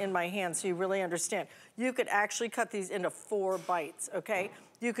hold it in my hand so you really understand. You could actually cut these into 4 bites, okay?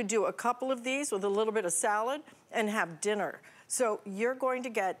 You could do a couple of these with a little bit of salad and have dinner. So you're going to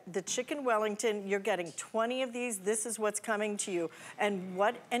get the chicken Wellington. You're getting 20 of these. This is what's coming to you. And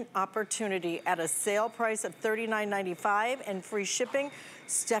what an opportunity at a sale price of $39.95 and free shipping.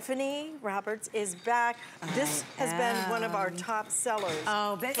 Stephanie Roberts is back. This has been one of our top sellers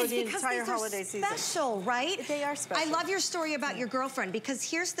for the entire holiday season. Special, right? They are special. I love your story about your girlfriend because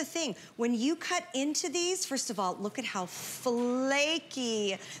here's the thing. When you cut into these, first of all, look at how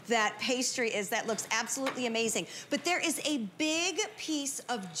flaky that pastry is. That looks absolutely amazing. But there is a big piece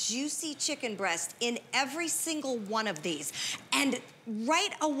of juicy chicken breast in every single one of these. And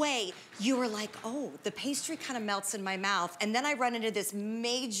right away, you were like, oh, the pastry kind of melts in my mouth. And then I run into this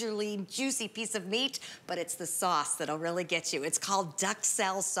majorly juicy piece of meat, but it's the sauce that'll really get you. It's called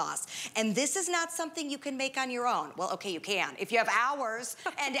duxelle sauce. And this is not something you can make on your own. Well, okay, you can. If you have hours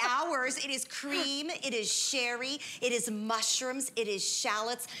and hours, it is cream, it is sherry, it is mushrooms, it is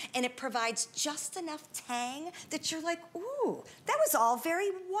shallots, and it provides just enough tang that you're like, ooh, that was all very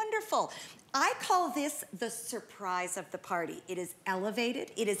wonderful. I call this the surprise of the party. It is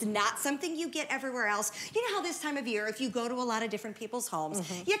elevated. It is not something you get everywhere else. You know how this time of year, if you go to a lot of different people's homes,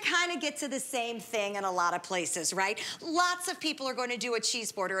 you kind of get to the same thing in a lot of places, right? Lots of people are going to do a cheese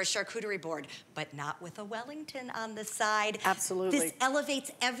board or a charcuterie board, but not with a Wellington on the side. Absolutely. This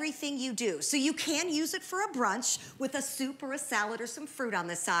elevates everything you do. So you can use it for a brunch with a soup or a salad or some fruit on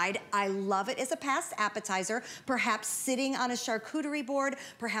the side. I love it as a past appetizer, perhaps sitting on a charcuterie board,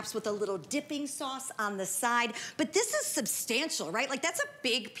 perhaps with a little dipping sauce on the side. But this is substantial, right? Like that's a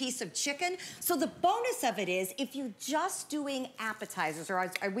big piece of chicken. So the bonus of it is if you're just doing appetizers, or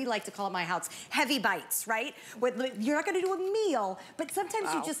as we like to call it in my house, heavy bites, right? You're not gonna do a meal, but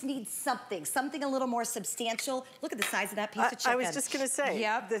sometimes you just need something a little more substantial. Look at the size of that piece of chicken. I was just gonna say,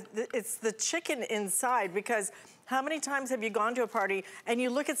 it's the chicken inside, because how many times have you gone to a party and you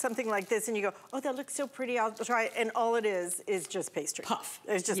look at something like this and you go, oh, that looks so pretty, I'll try it, and all it is just pastry. Puff.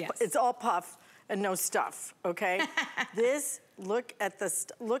 It's just, it's all puff and no stuff, okay? This, look at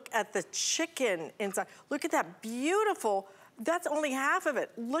the chicken inside. Look at that beautiful, that's only half of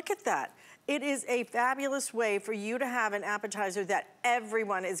it. Look at that. It is a fabulous way for you to have an appetizer that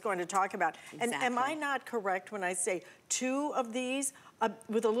everyone is going to talk about. Exactly. And am I not correct when I say 2 of these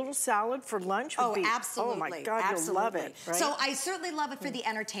with a little salad for lunch would be, absolutely. oh my God, absolutely. you'll love it, right? So I certainly love it for the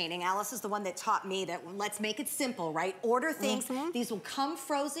entertaining. Alice is the one that taught me that let's make it simple, right? Order things. These will come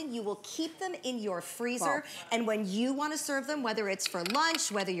frozen. You will keep them in your freezer. And when you want to serve them, whether it's for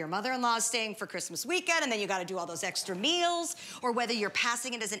lunch, whether your mother-in-law is staying for Christmas weekend and then you got to do all those extra meals, or whether you're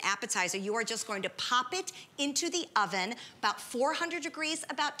passing it as an appetizer, you are just going to pop it into the oven, about 400 degrees,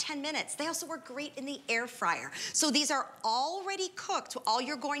 about 10 minutes. They also work great in the air fryer. So these are already cooked. All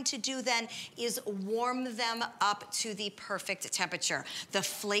you're going to do then is warm them up to the perfect temperature. The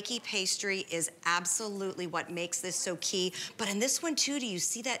flaky pastry is absolutely what makes this so key. But in this one too, do you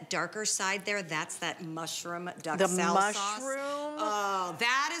see that darker side there? That's that mushroom duxelle sauce. Oh,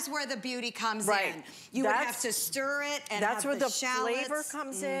 that is where the beauty comes in. You would have to stir it and that's where the shallots. Flavor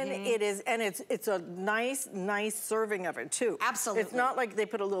comes in. It is, and it's a nice serving of it too. Absolutely. It's not like they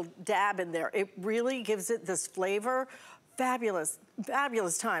put a little dab in there. It really gives it this flavor. Fabulous,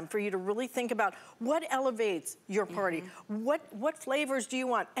 fabulous time for you to really think about what elevates your party. What flavors do you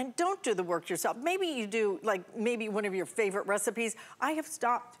want? And don't do the work yourself. Maybe you do, like, maybe one of your favorite recipes. I have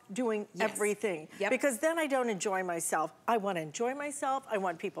stopped doing everything because then I don't enjoy myself. I want to enjoy myself. I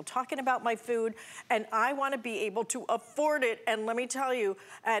want people talking about my food, and I want to be able to afford it. And let me tell you,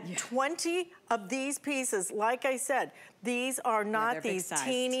 at 20 of these pieces, like I said, these are not these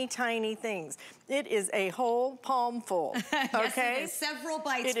teeny tiny things. It is a whole palm full. Okay, it is. Several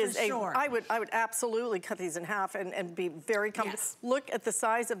bites for sure. I would absolutely cut these in half and be very comfortable. Look at the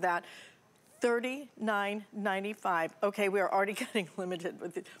size of that. $39.95. Okay, we are already getting limited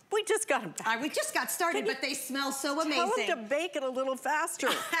with it. We just got them back. We just got started, but they smell so amazing. Tell them to bake it a little faster,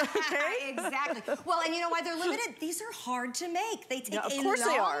 okay? Exactly. Well, and you know why they're limited? These are hard to make. They take a long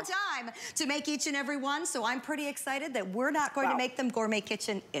time to make each and every one, so I'm pretty excited that we're not going to make them. Gourmet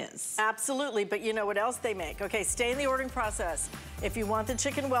Kitchen is. Absolutely, but you know what else they make? Okay, stay in the ordering process. If you want the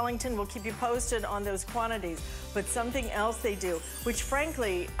chicken Wellington, we'll keep you posted on those quantities. But something else they do, which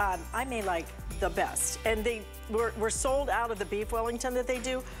frankly, I may like the best. And we're sold out of the beef Wellington that they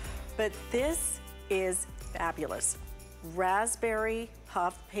do, but this is fabulous. Raspberry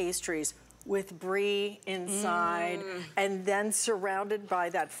puff pastries with brie inside and then surrounded by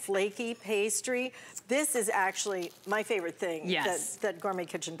that flaky pastry. This is actually my favorite thing that Gourmet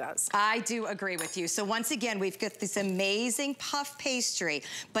Kitchen does. I do agree with you. So once again, we've got this amazing puff pastry,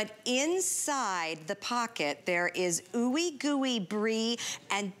 but inside the pocket, there is ooey gooey brie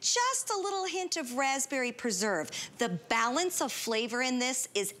and just a little hint of raspberry preserve. The balance of flavor in this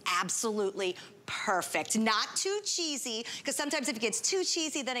is absolutely perfect. Not too cheesy, because sometimes if it gets too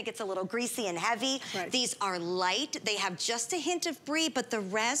cheesy, then it gets a little greasy and heavy. These are light. They have just a hint of brie, but the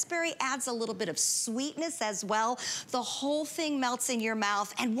raspberry adds a little bit of sweetness as well. The whole thing melts in your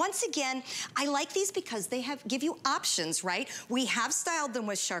mouth. And once again, I like these because they give you options, right? We have styled them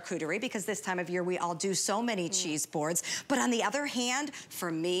with charcuterie because this time of year we all do so many cheese boards. But on the other hand, for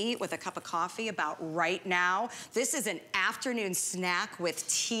me, with a cup of coffee about right now, this is an afternoon snack with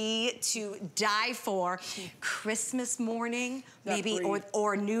tea to die for. Christmas morning, maybe,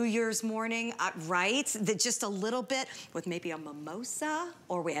 or New Year's morning, right? Just a little bit with maybe a mimosa,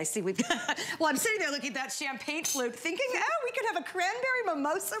 or I see we've got, well, I'm sitting there looking at that champagne flute thinking, oh, we could have a cranberry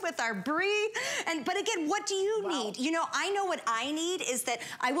mimosa with our brie. But again, what do you need? You know, I know what I need is that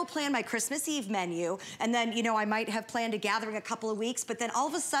I will plan my Christmas Eve menu, and then, you know, I might have planned a gathering a couple of weeks, but then all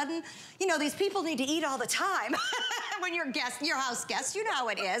of a sudden, you know, these people need to eat all the time. When you're your house guests, you know how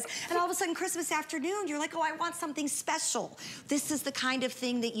it is. And all of a sudden, Christmas afternoon, you're like, oh, I want something special. This is the kind of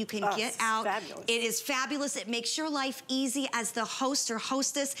thing that you can get out. Fabulous. It is fabulous. It makes your life easy as the host or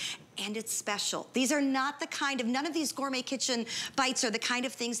hostess, and it's special. These are not the kind of, none of these Gourmet Kitchen bites are the kind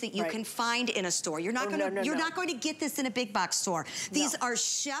of things that you can find in a store. You're not not going to get this in a big box store. These are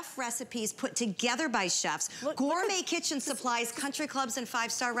chef recipes put together by chefs. Gourmet Kitchen supplies country clubs and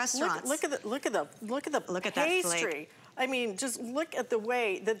five-star restaurants. Look at the pastry. I mean, just look at the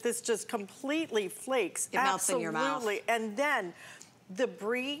way that this just completely flakes. It melts in your mouth. And then the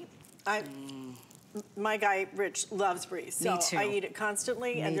brie, my guy Rich loves brie, so I eat it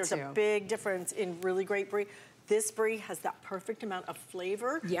constantly, and there's a big difference in really great brie. This brie has that perfect amount of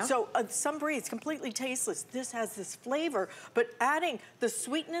flavor. So some brie is completely tasteless. This has this flavor, but adding the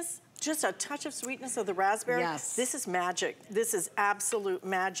sweetness just a touch of sweetness of the raspberry. Yes. This is magic. This is absolute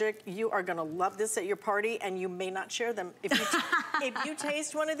magic. You are gonna love this at your party, and you may not share them. If you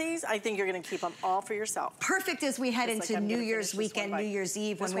taste one of these, I think you're gonna keep them all for yourself. Perfect as we head into New Year's weekend, New Year's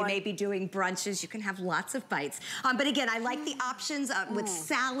Eve, when we may be doing brunches. You can have lots of bites. But again, I like the options with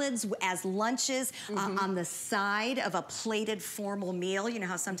salads as lunches on the side of a plated formal meal. You know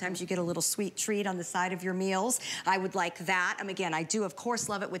how sometimes you get a little sweet treat on the side of your meals. I would like that. Again, I do, of course,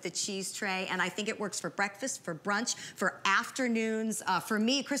 love it with the cheese tray, and I think it works for breakfast, for brunch, for afternoons. For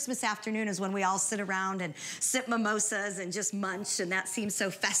me, Christmas afternoon is when we all sit around and sip mimosas and just munch, and that seems so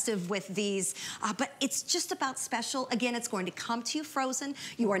festive with these. But it's just about special. Again, it's going to come to you frozen.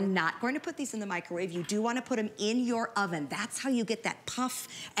 You are not going to put these in the microwave. You do want to put them in your oven. That's how you get that puff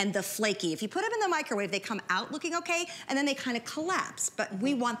and the flaky. If you put them in the microwave, they come out looking okay, and then they kind of collapse. But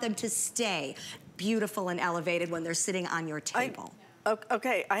we want them to stay beautiful and elevated when they're sitting on your table.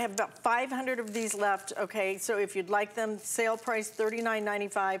 Okay, I have about 500 of these left, okay? So if you'd like them, sale price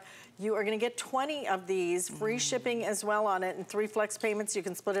 $39.95. You are gonna get 20 of these, free shipping as well on it, and 3 flex payments, you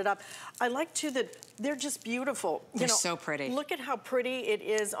can split it up. I like too that they're just beautiful. They're so pretty. Look at how pretty it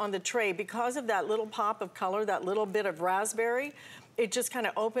is on the tray. Because of that little pop of color, that little bit of raspberry, it just kind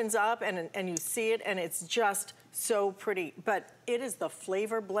of opens up and you see it, and it's just so pretty. But it is the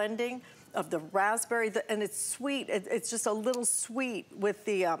flavor blending of the raspberry, and it's sweet. It's just a little sweet with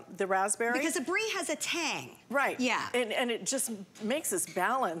the raspberry. Because the brie has a tang. Right. Yeah. And it just makes this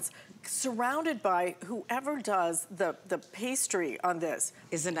balance, surrounded by whoever does the pastry on this.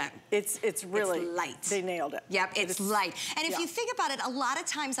 Isn't it? It's really, it's light. They nailed it. Yep, it's light. And if you think about it, a lot of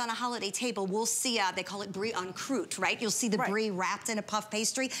times on a holiday table, we'll see, they call it brie en croûte, right? You'll see the brie wrapped in a puff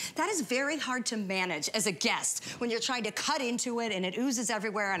pastry. That is very hard to manage as a guest when you're trying to cut into it and it oozes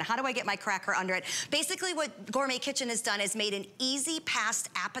everywhere, and how do I get my cracker under it? Basically, what Gourmet Kitchen has done is made an easy past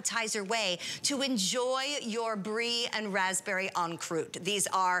appetizer way to enjoy your brie and raspberry en croûte. These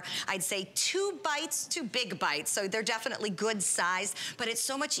are, I'd say, 2 bites to big bites, so they're definitely good size, but it's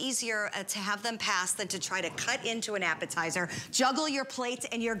so much easier to have them pass than to try to cut into an appetizer. Juggle your plate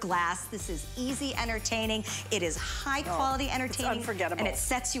and your glass. This is easy entertaining. It is high quality entertaining. It's unforgettable. And it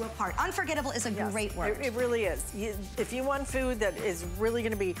sets you apart. Unforgettable is a great word. It really is. If you want food that is really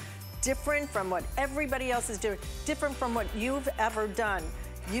gonna be different from what everybody else is doing, different from what you've ever done,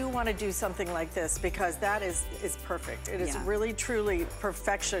 you want to do something like this, because that is perfect. It is really, truly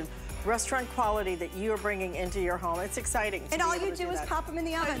perfection. Restaurant quality that you are bringing into your home. It's exciting. And all you do is pop them in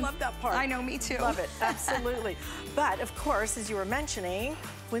the oven. I love that part. I know, me too. Love it, absolutely. But of course, as you were mentioning,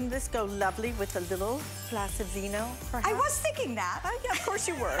 wouldn't this go lovely with a little glass of vino, perhaps? I was thinking that. Yeah, of course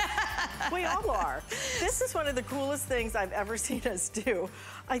you were. We all are. This is one of the coolest things I've ever seen us do.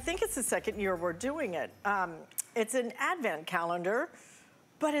 I think it's the 2nd year we're doing it. It's an advent calendar,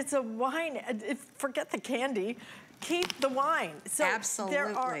 but it's a wine. Forget the candy. Keep the wine. So absolutely.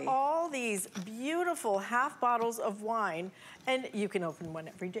 There are all these beautiful half bottles of wine, and you can open one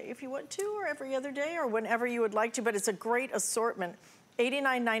every day if you want to, or every other day, or whenever you would like to, but it's a great assortment.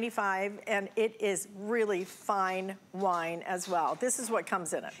 $89.95, and it is really fine wine as well. This is what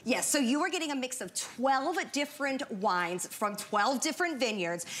comes in it. Yes, so you are getting a mix of 12 different wines from 12 different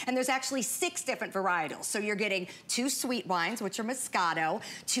vineyards, and there's actually 6 different varietals. So you're getting 2 sweet wines, which are Moscato,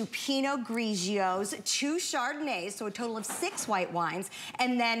 2 Pinot Grigios, 2 Chardonnays, so a total of 6 white wines,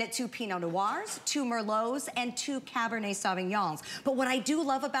 and then 2 Pinot Noirs, 2 Merlots, and 2 Cabernet Sauvignons. But what I do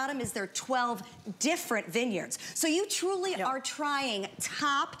love about them is they're 12 different vineyards. So you truly are trying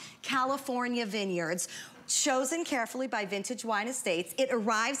top California vineyards, chosen carefully by Vintage Wine Estates. It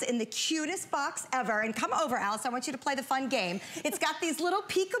arrives in the cutest box ever. And come over, Alice, I want you to play the fun game. It's got these little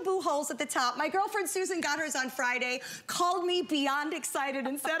peekaboo holes at the top. My girlfriend Susan got hers on Friday, called me beyond excited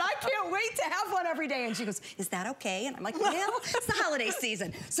and said, I can't wait to have one every day. And she goes, is that okay? And I'm like, well, it's the holiday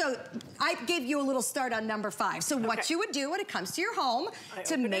season. So I gave you a little start on number 5. So what you would do when it comes to your home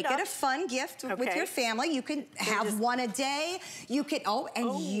to make it a fun gift with your family, you can have one a day. You can,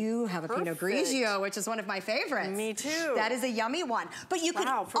 you have a Pinot Grigio, which is one of my favorites. Me too. That is a yummy one. But you can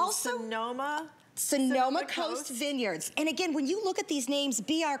also Sonoma Coast Vineyards. And again, when you look at these names,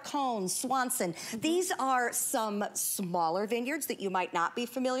 B.R. Cohn, Swanson, these are some smaller vineyards that you might not be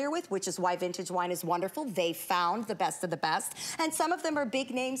familiar with, which is why Vintage Wine is wonderful. They found the best of the best. And some of them are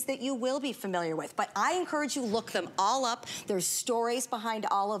big names that you will be familiar with. But I encourage you, look them all up. There's stories behind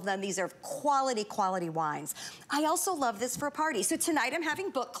all of them. These are quality, quality wines. I also love this for a party. So tonight I'm having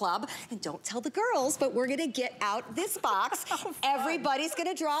book club. And don't tell the girls, but we're gonna get out this box. Everybody's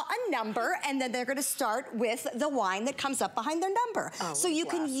gonna draw a number, and then they're gonna start with the wine that comes up behind their number. Oh, so you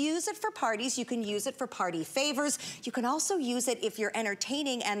can use it for parties, you can use it for party favors, you can also use it if you're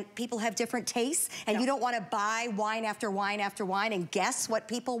entertaining and people have different tastes and you don't wanna buy wine after wine after wine and guess what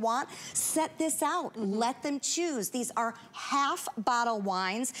people want. Set this out, let them choose. These are half bottle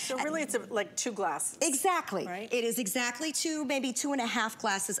wines. So really it's like 2 glasses. Exactly. Right? It is exactly 2, maybe 2.5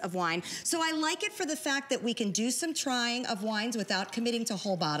 glasses of wine. So I like it for the fact that we can do some trying of wines without committing to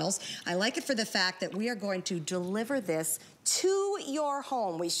whole bottles. I like it for the fact that we are going to deliver this to your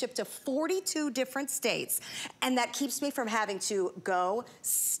home. We ship to 42 different states, and that keeps me from having to go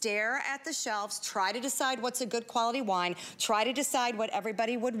stare at the shelves, try to decide what's a good quality wine, try to decide what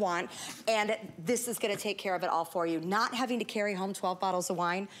everybody would want, and this is gonna take care of it all for you. Not having to carry home 12 bottles of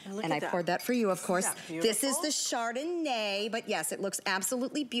wine, and I poured that for you, of course. This is the Chardonnay, but yes, it looks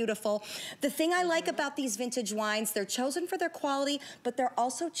absolutely beautiful. The thing I like about these vintage wines, they're chosen for their quality, but they're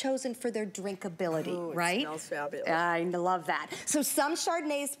also chosen for their drinkability, right? It smells fabulous. I love that. So some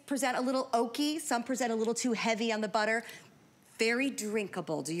Chardonnays present a little oaky, some present a little too heavy on the butter. Very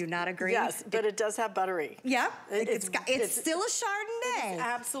drinkable, do you not agree? Yes, but it does have buttery. Yeah, it's still a Chardonnay. It's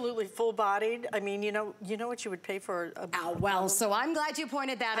absolutely full-bodied. I mean, you know what you would pay for a well, so I'm glad you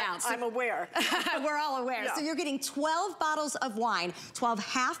pointed that out. I'm aware. We're all aware. Yeah. So you're getting 12 bottles of wine, 12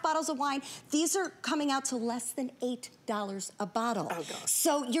 half bottles of wine. These are coming out to less than $8 a bottle. Oh, gosh.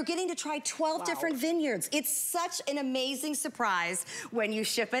 So you're getting to try 12 different vineyards. It's such an amazing surprise when you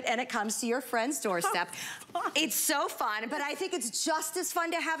ship it and it comes to your friend's doorstep. It's so fun, but I think it's just as fun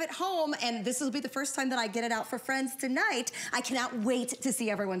to have it home, and this will be the first time that I get it out for friends tonight. I cannot wait to see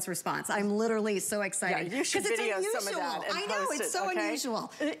everyone's response. I'm literally so excited. Yeah, you should video unusual. some of that and I know, post it's so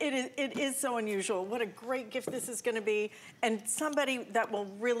unusual. It is so unusual. What a great gift this is gonna be, and somebody that will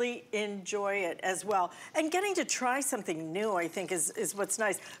really enjoy it as well. And getting to try something new, I think, is what's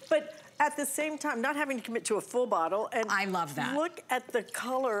nice. But at the same time, not having to commit to a full bottle. And I love that. Look at the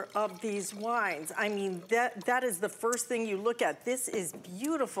color of these wines. I mean, that is the first thing you look at. This is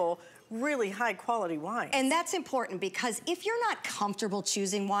beautiful, really high quality wine. And that's important because if you're not comfortable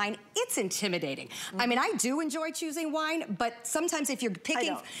choosing wine, it's intimidating. I mean, I do enjoy choosing wine, but sometimes if you're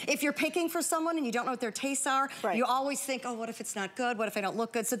picking for someone and you don't know what their tastes are, you always think, oh, what if it's not good? What if I don't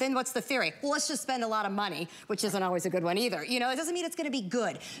look good? So then what's the theory? Well, let's just spend a lot of money, which isn't always a good one either. You know, it doesn't mean it's gonna be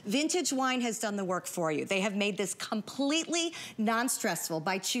good. Vintage wine has done the work for you. They have made this completely non-stressful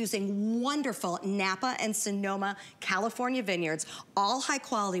by choosing wonderful Napa and Sonoma California vineyards, all high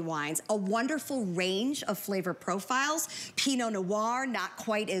quality wines, a wonderful range of flavor profiles. Pinot Noir, not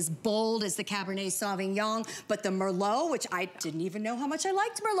quite as bold as the Cabernet Sauvignon, but the Merlot, which I didn't even know how much I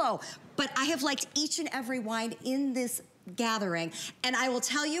liked Merlot. But I have liked each and every wine in this gathering. And I will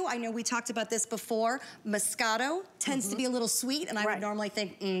tell you, I know we talked about this before, Moscato tends to be a little sweet, and I would normally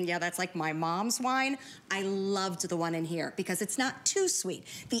think, yeah, that's like my mom's wine. I loved the one in here because it's not too sweet.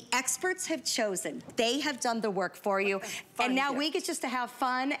 The experts have chosen. They have done the work for you. And now we get just to have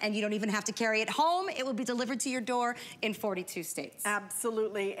fun, and you don't even have to carry it home. It will be delivered to your door in 42 states.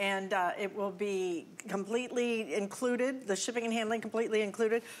 Absolutely, and it will be completely included, the shipping and handling completely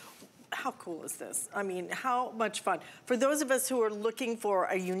included. How cool is this? I mean, how much fun. For those of us who are looking for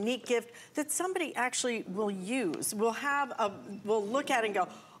a unique gift that somebody actually will use, we'll look at it and go,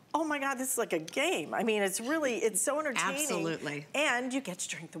 oh my God, this is like a game. I mean, it's so entertaining. Absolutely. And you get to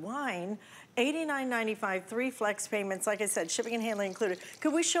drink the wine. $89.95, 3 flex payments. Like I said, shipping and handling included.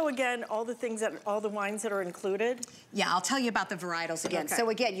 Could we show again all the wines that are included? Yeah, I'll tell you about the varietals again. Okay. So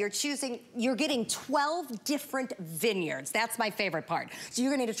again, you're getting 12 different vineyards. That's my favorite part. So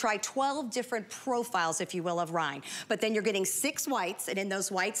you're gonna need to try 12 different profiles, if you will, of Rhine. But then you're getting 6 whites, and in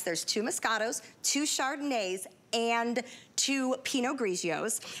those whites, there's 2 Moscatos, 2 Chardonnays, and 2 Pinot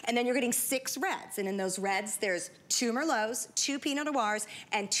Grigios, and then you're getting 6 reds, and in those reds, there's 2 Merlots, 2 Pinot Noirs,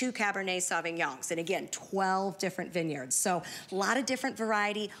 and 2 Cabernet Sauvignons, and again, 12 different vineyards. So a lot of different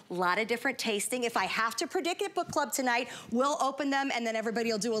variety, a lot of different tasting. If I have to predict at book club tonight, we'll open them, and then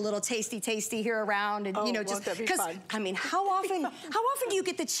everybody will do a little tasty here around, and you know, just because I mean, how often do you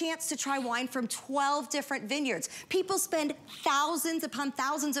get the chance to try wine from 12 different vineyards? People spend thousands upon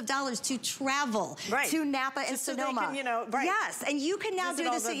thousands of dollars to travel to Napa and Sonoma. So they can, yes, and you can now do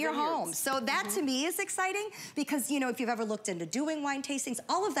this at your home. So that to me is exciting because, you know, if you've ever looked into doing wine tastings,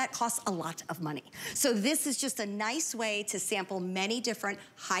 all of that costs a lot of money. So this is just a nice way to sample many different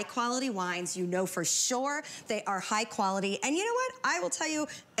high quality wines. You know for sure they are high quality. And you know what? I will tell you,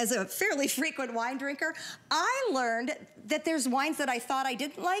 as a fairly frequent wine drinker, I learned that there's wines that I thought I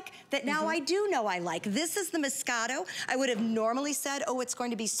didn't like that now I do know I like. This is the Moscato. I would have normally said, oh, it's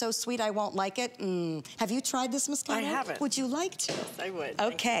going to be so sweet I won't like it. Have you tried this Moscato? I haven't. Would you like to? Yes, I would.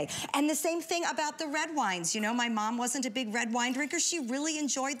 Okay. And the same thing about the red wines. You know, my mom wasn't a big red wine drinker. She really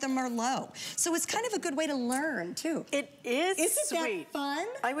enjoyed the Merlot. So it's kind of a good way to learn, too. It is Isn't sweet. that fun?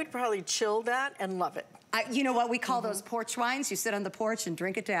 I would probably chill that and love it. You know what we call those porch wines? You sit on the porch and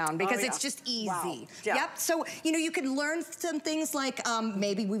drink it down because it's just easy. Wow. Yeah. Yep. So, you know, you can learn some things like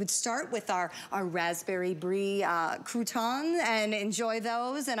maybe we would start with our raspberry brie croutons and enjoy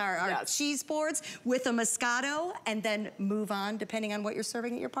those and our cheese boards with a Moscato and then move on depending on what you're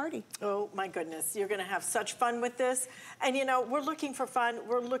serving at your party. Oh my goodness, you're gonna have such fun with this. And you know, we're looking for fun.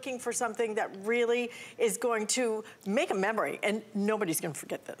 We're looking for something that really is going to make a memory and nobody's gonna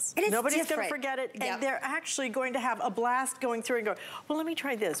forget this. And it's nobody's different. gonna forget it. Yep. And they're actually going to have a blast going through and go, well, let me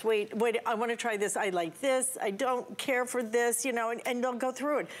try this. Wait, I wanna try this. I like this. I don't care for this, you know, and they'll go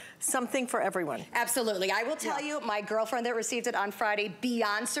through it. Something for everyone. Absolutely. I will tell you, my girlfriend that received it on Friday,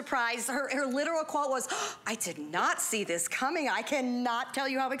 beyond surprised. Her literal quote was, oh, I did not see this coming. I cannot tell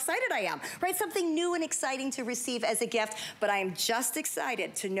you how excited I am. Right? Something new and exciting to receive as a gift, but I am just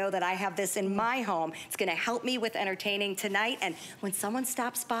excited to know that I have this in my home. It's gonna help me with entertaining tonight, and when someone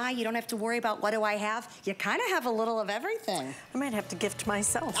stops by, you don't have to worry about what do I have. You kind of have a little of everything. I might have to gift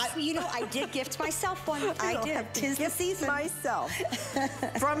myself. You know, I did gift myself one. I did. Tis the season. Myself.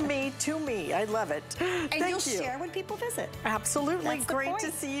 From me to me. I love it. And Thank you'll you. share when people visit. Absolutely. That's the Great point.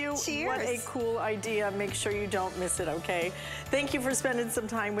 to see you. Cheers. What a cool idea. Make sure you don't miss it, okay? Thank you for spending some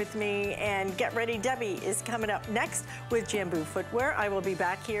time with me. And get ready, Debbie is coming up next with Jambu Footwear. I will be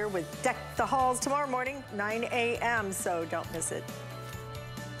back here with Deck the Halls tomorrow morning, 9 a.m., so don't miss it.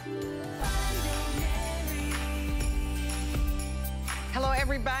 Hello,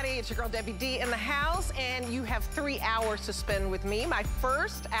 everybody. It's your girl, Debbie D, in the house, and you have 3 hours to spend with me. My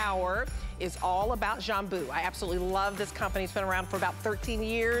first hour is all about Jambu. I absolutely love this company. It's been around for about 13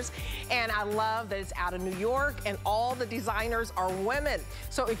 years, and I love that it's out of New York, and all the designers are women.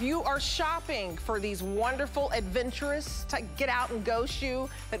 So if you are shopping for these wonderful, adventurous, get out and go shoe,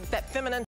 that feminine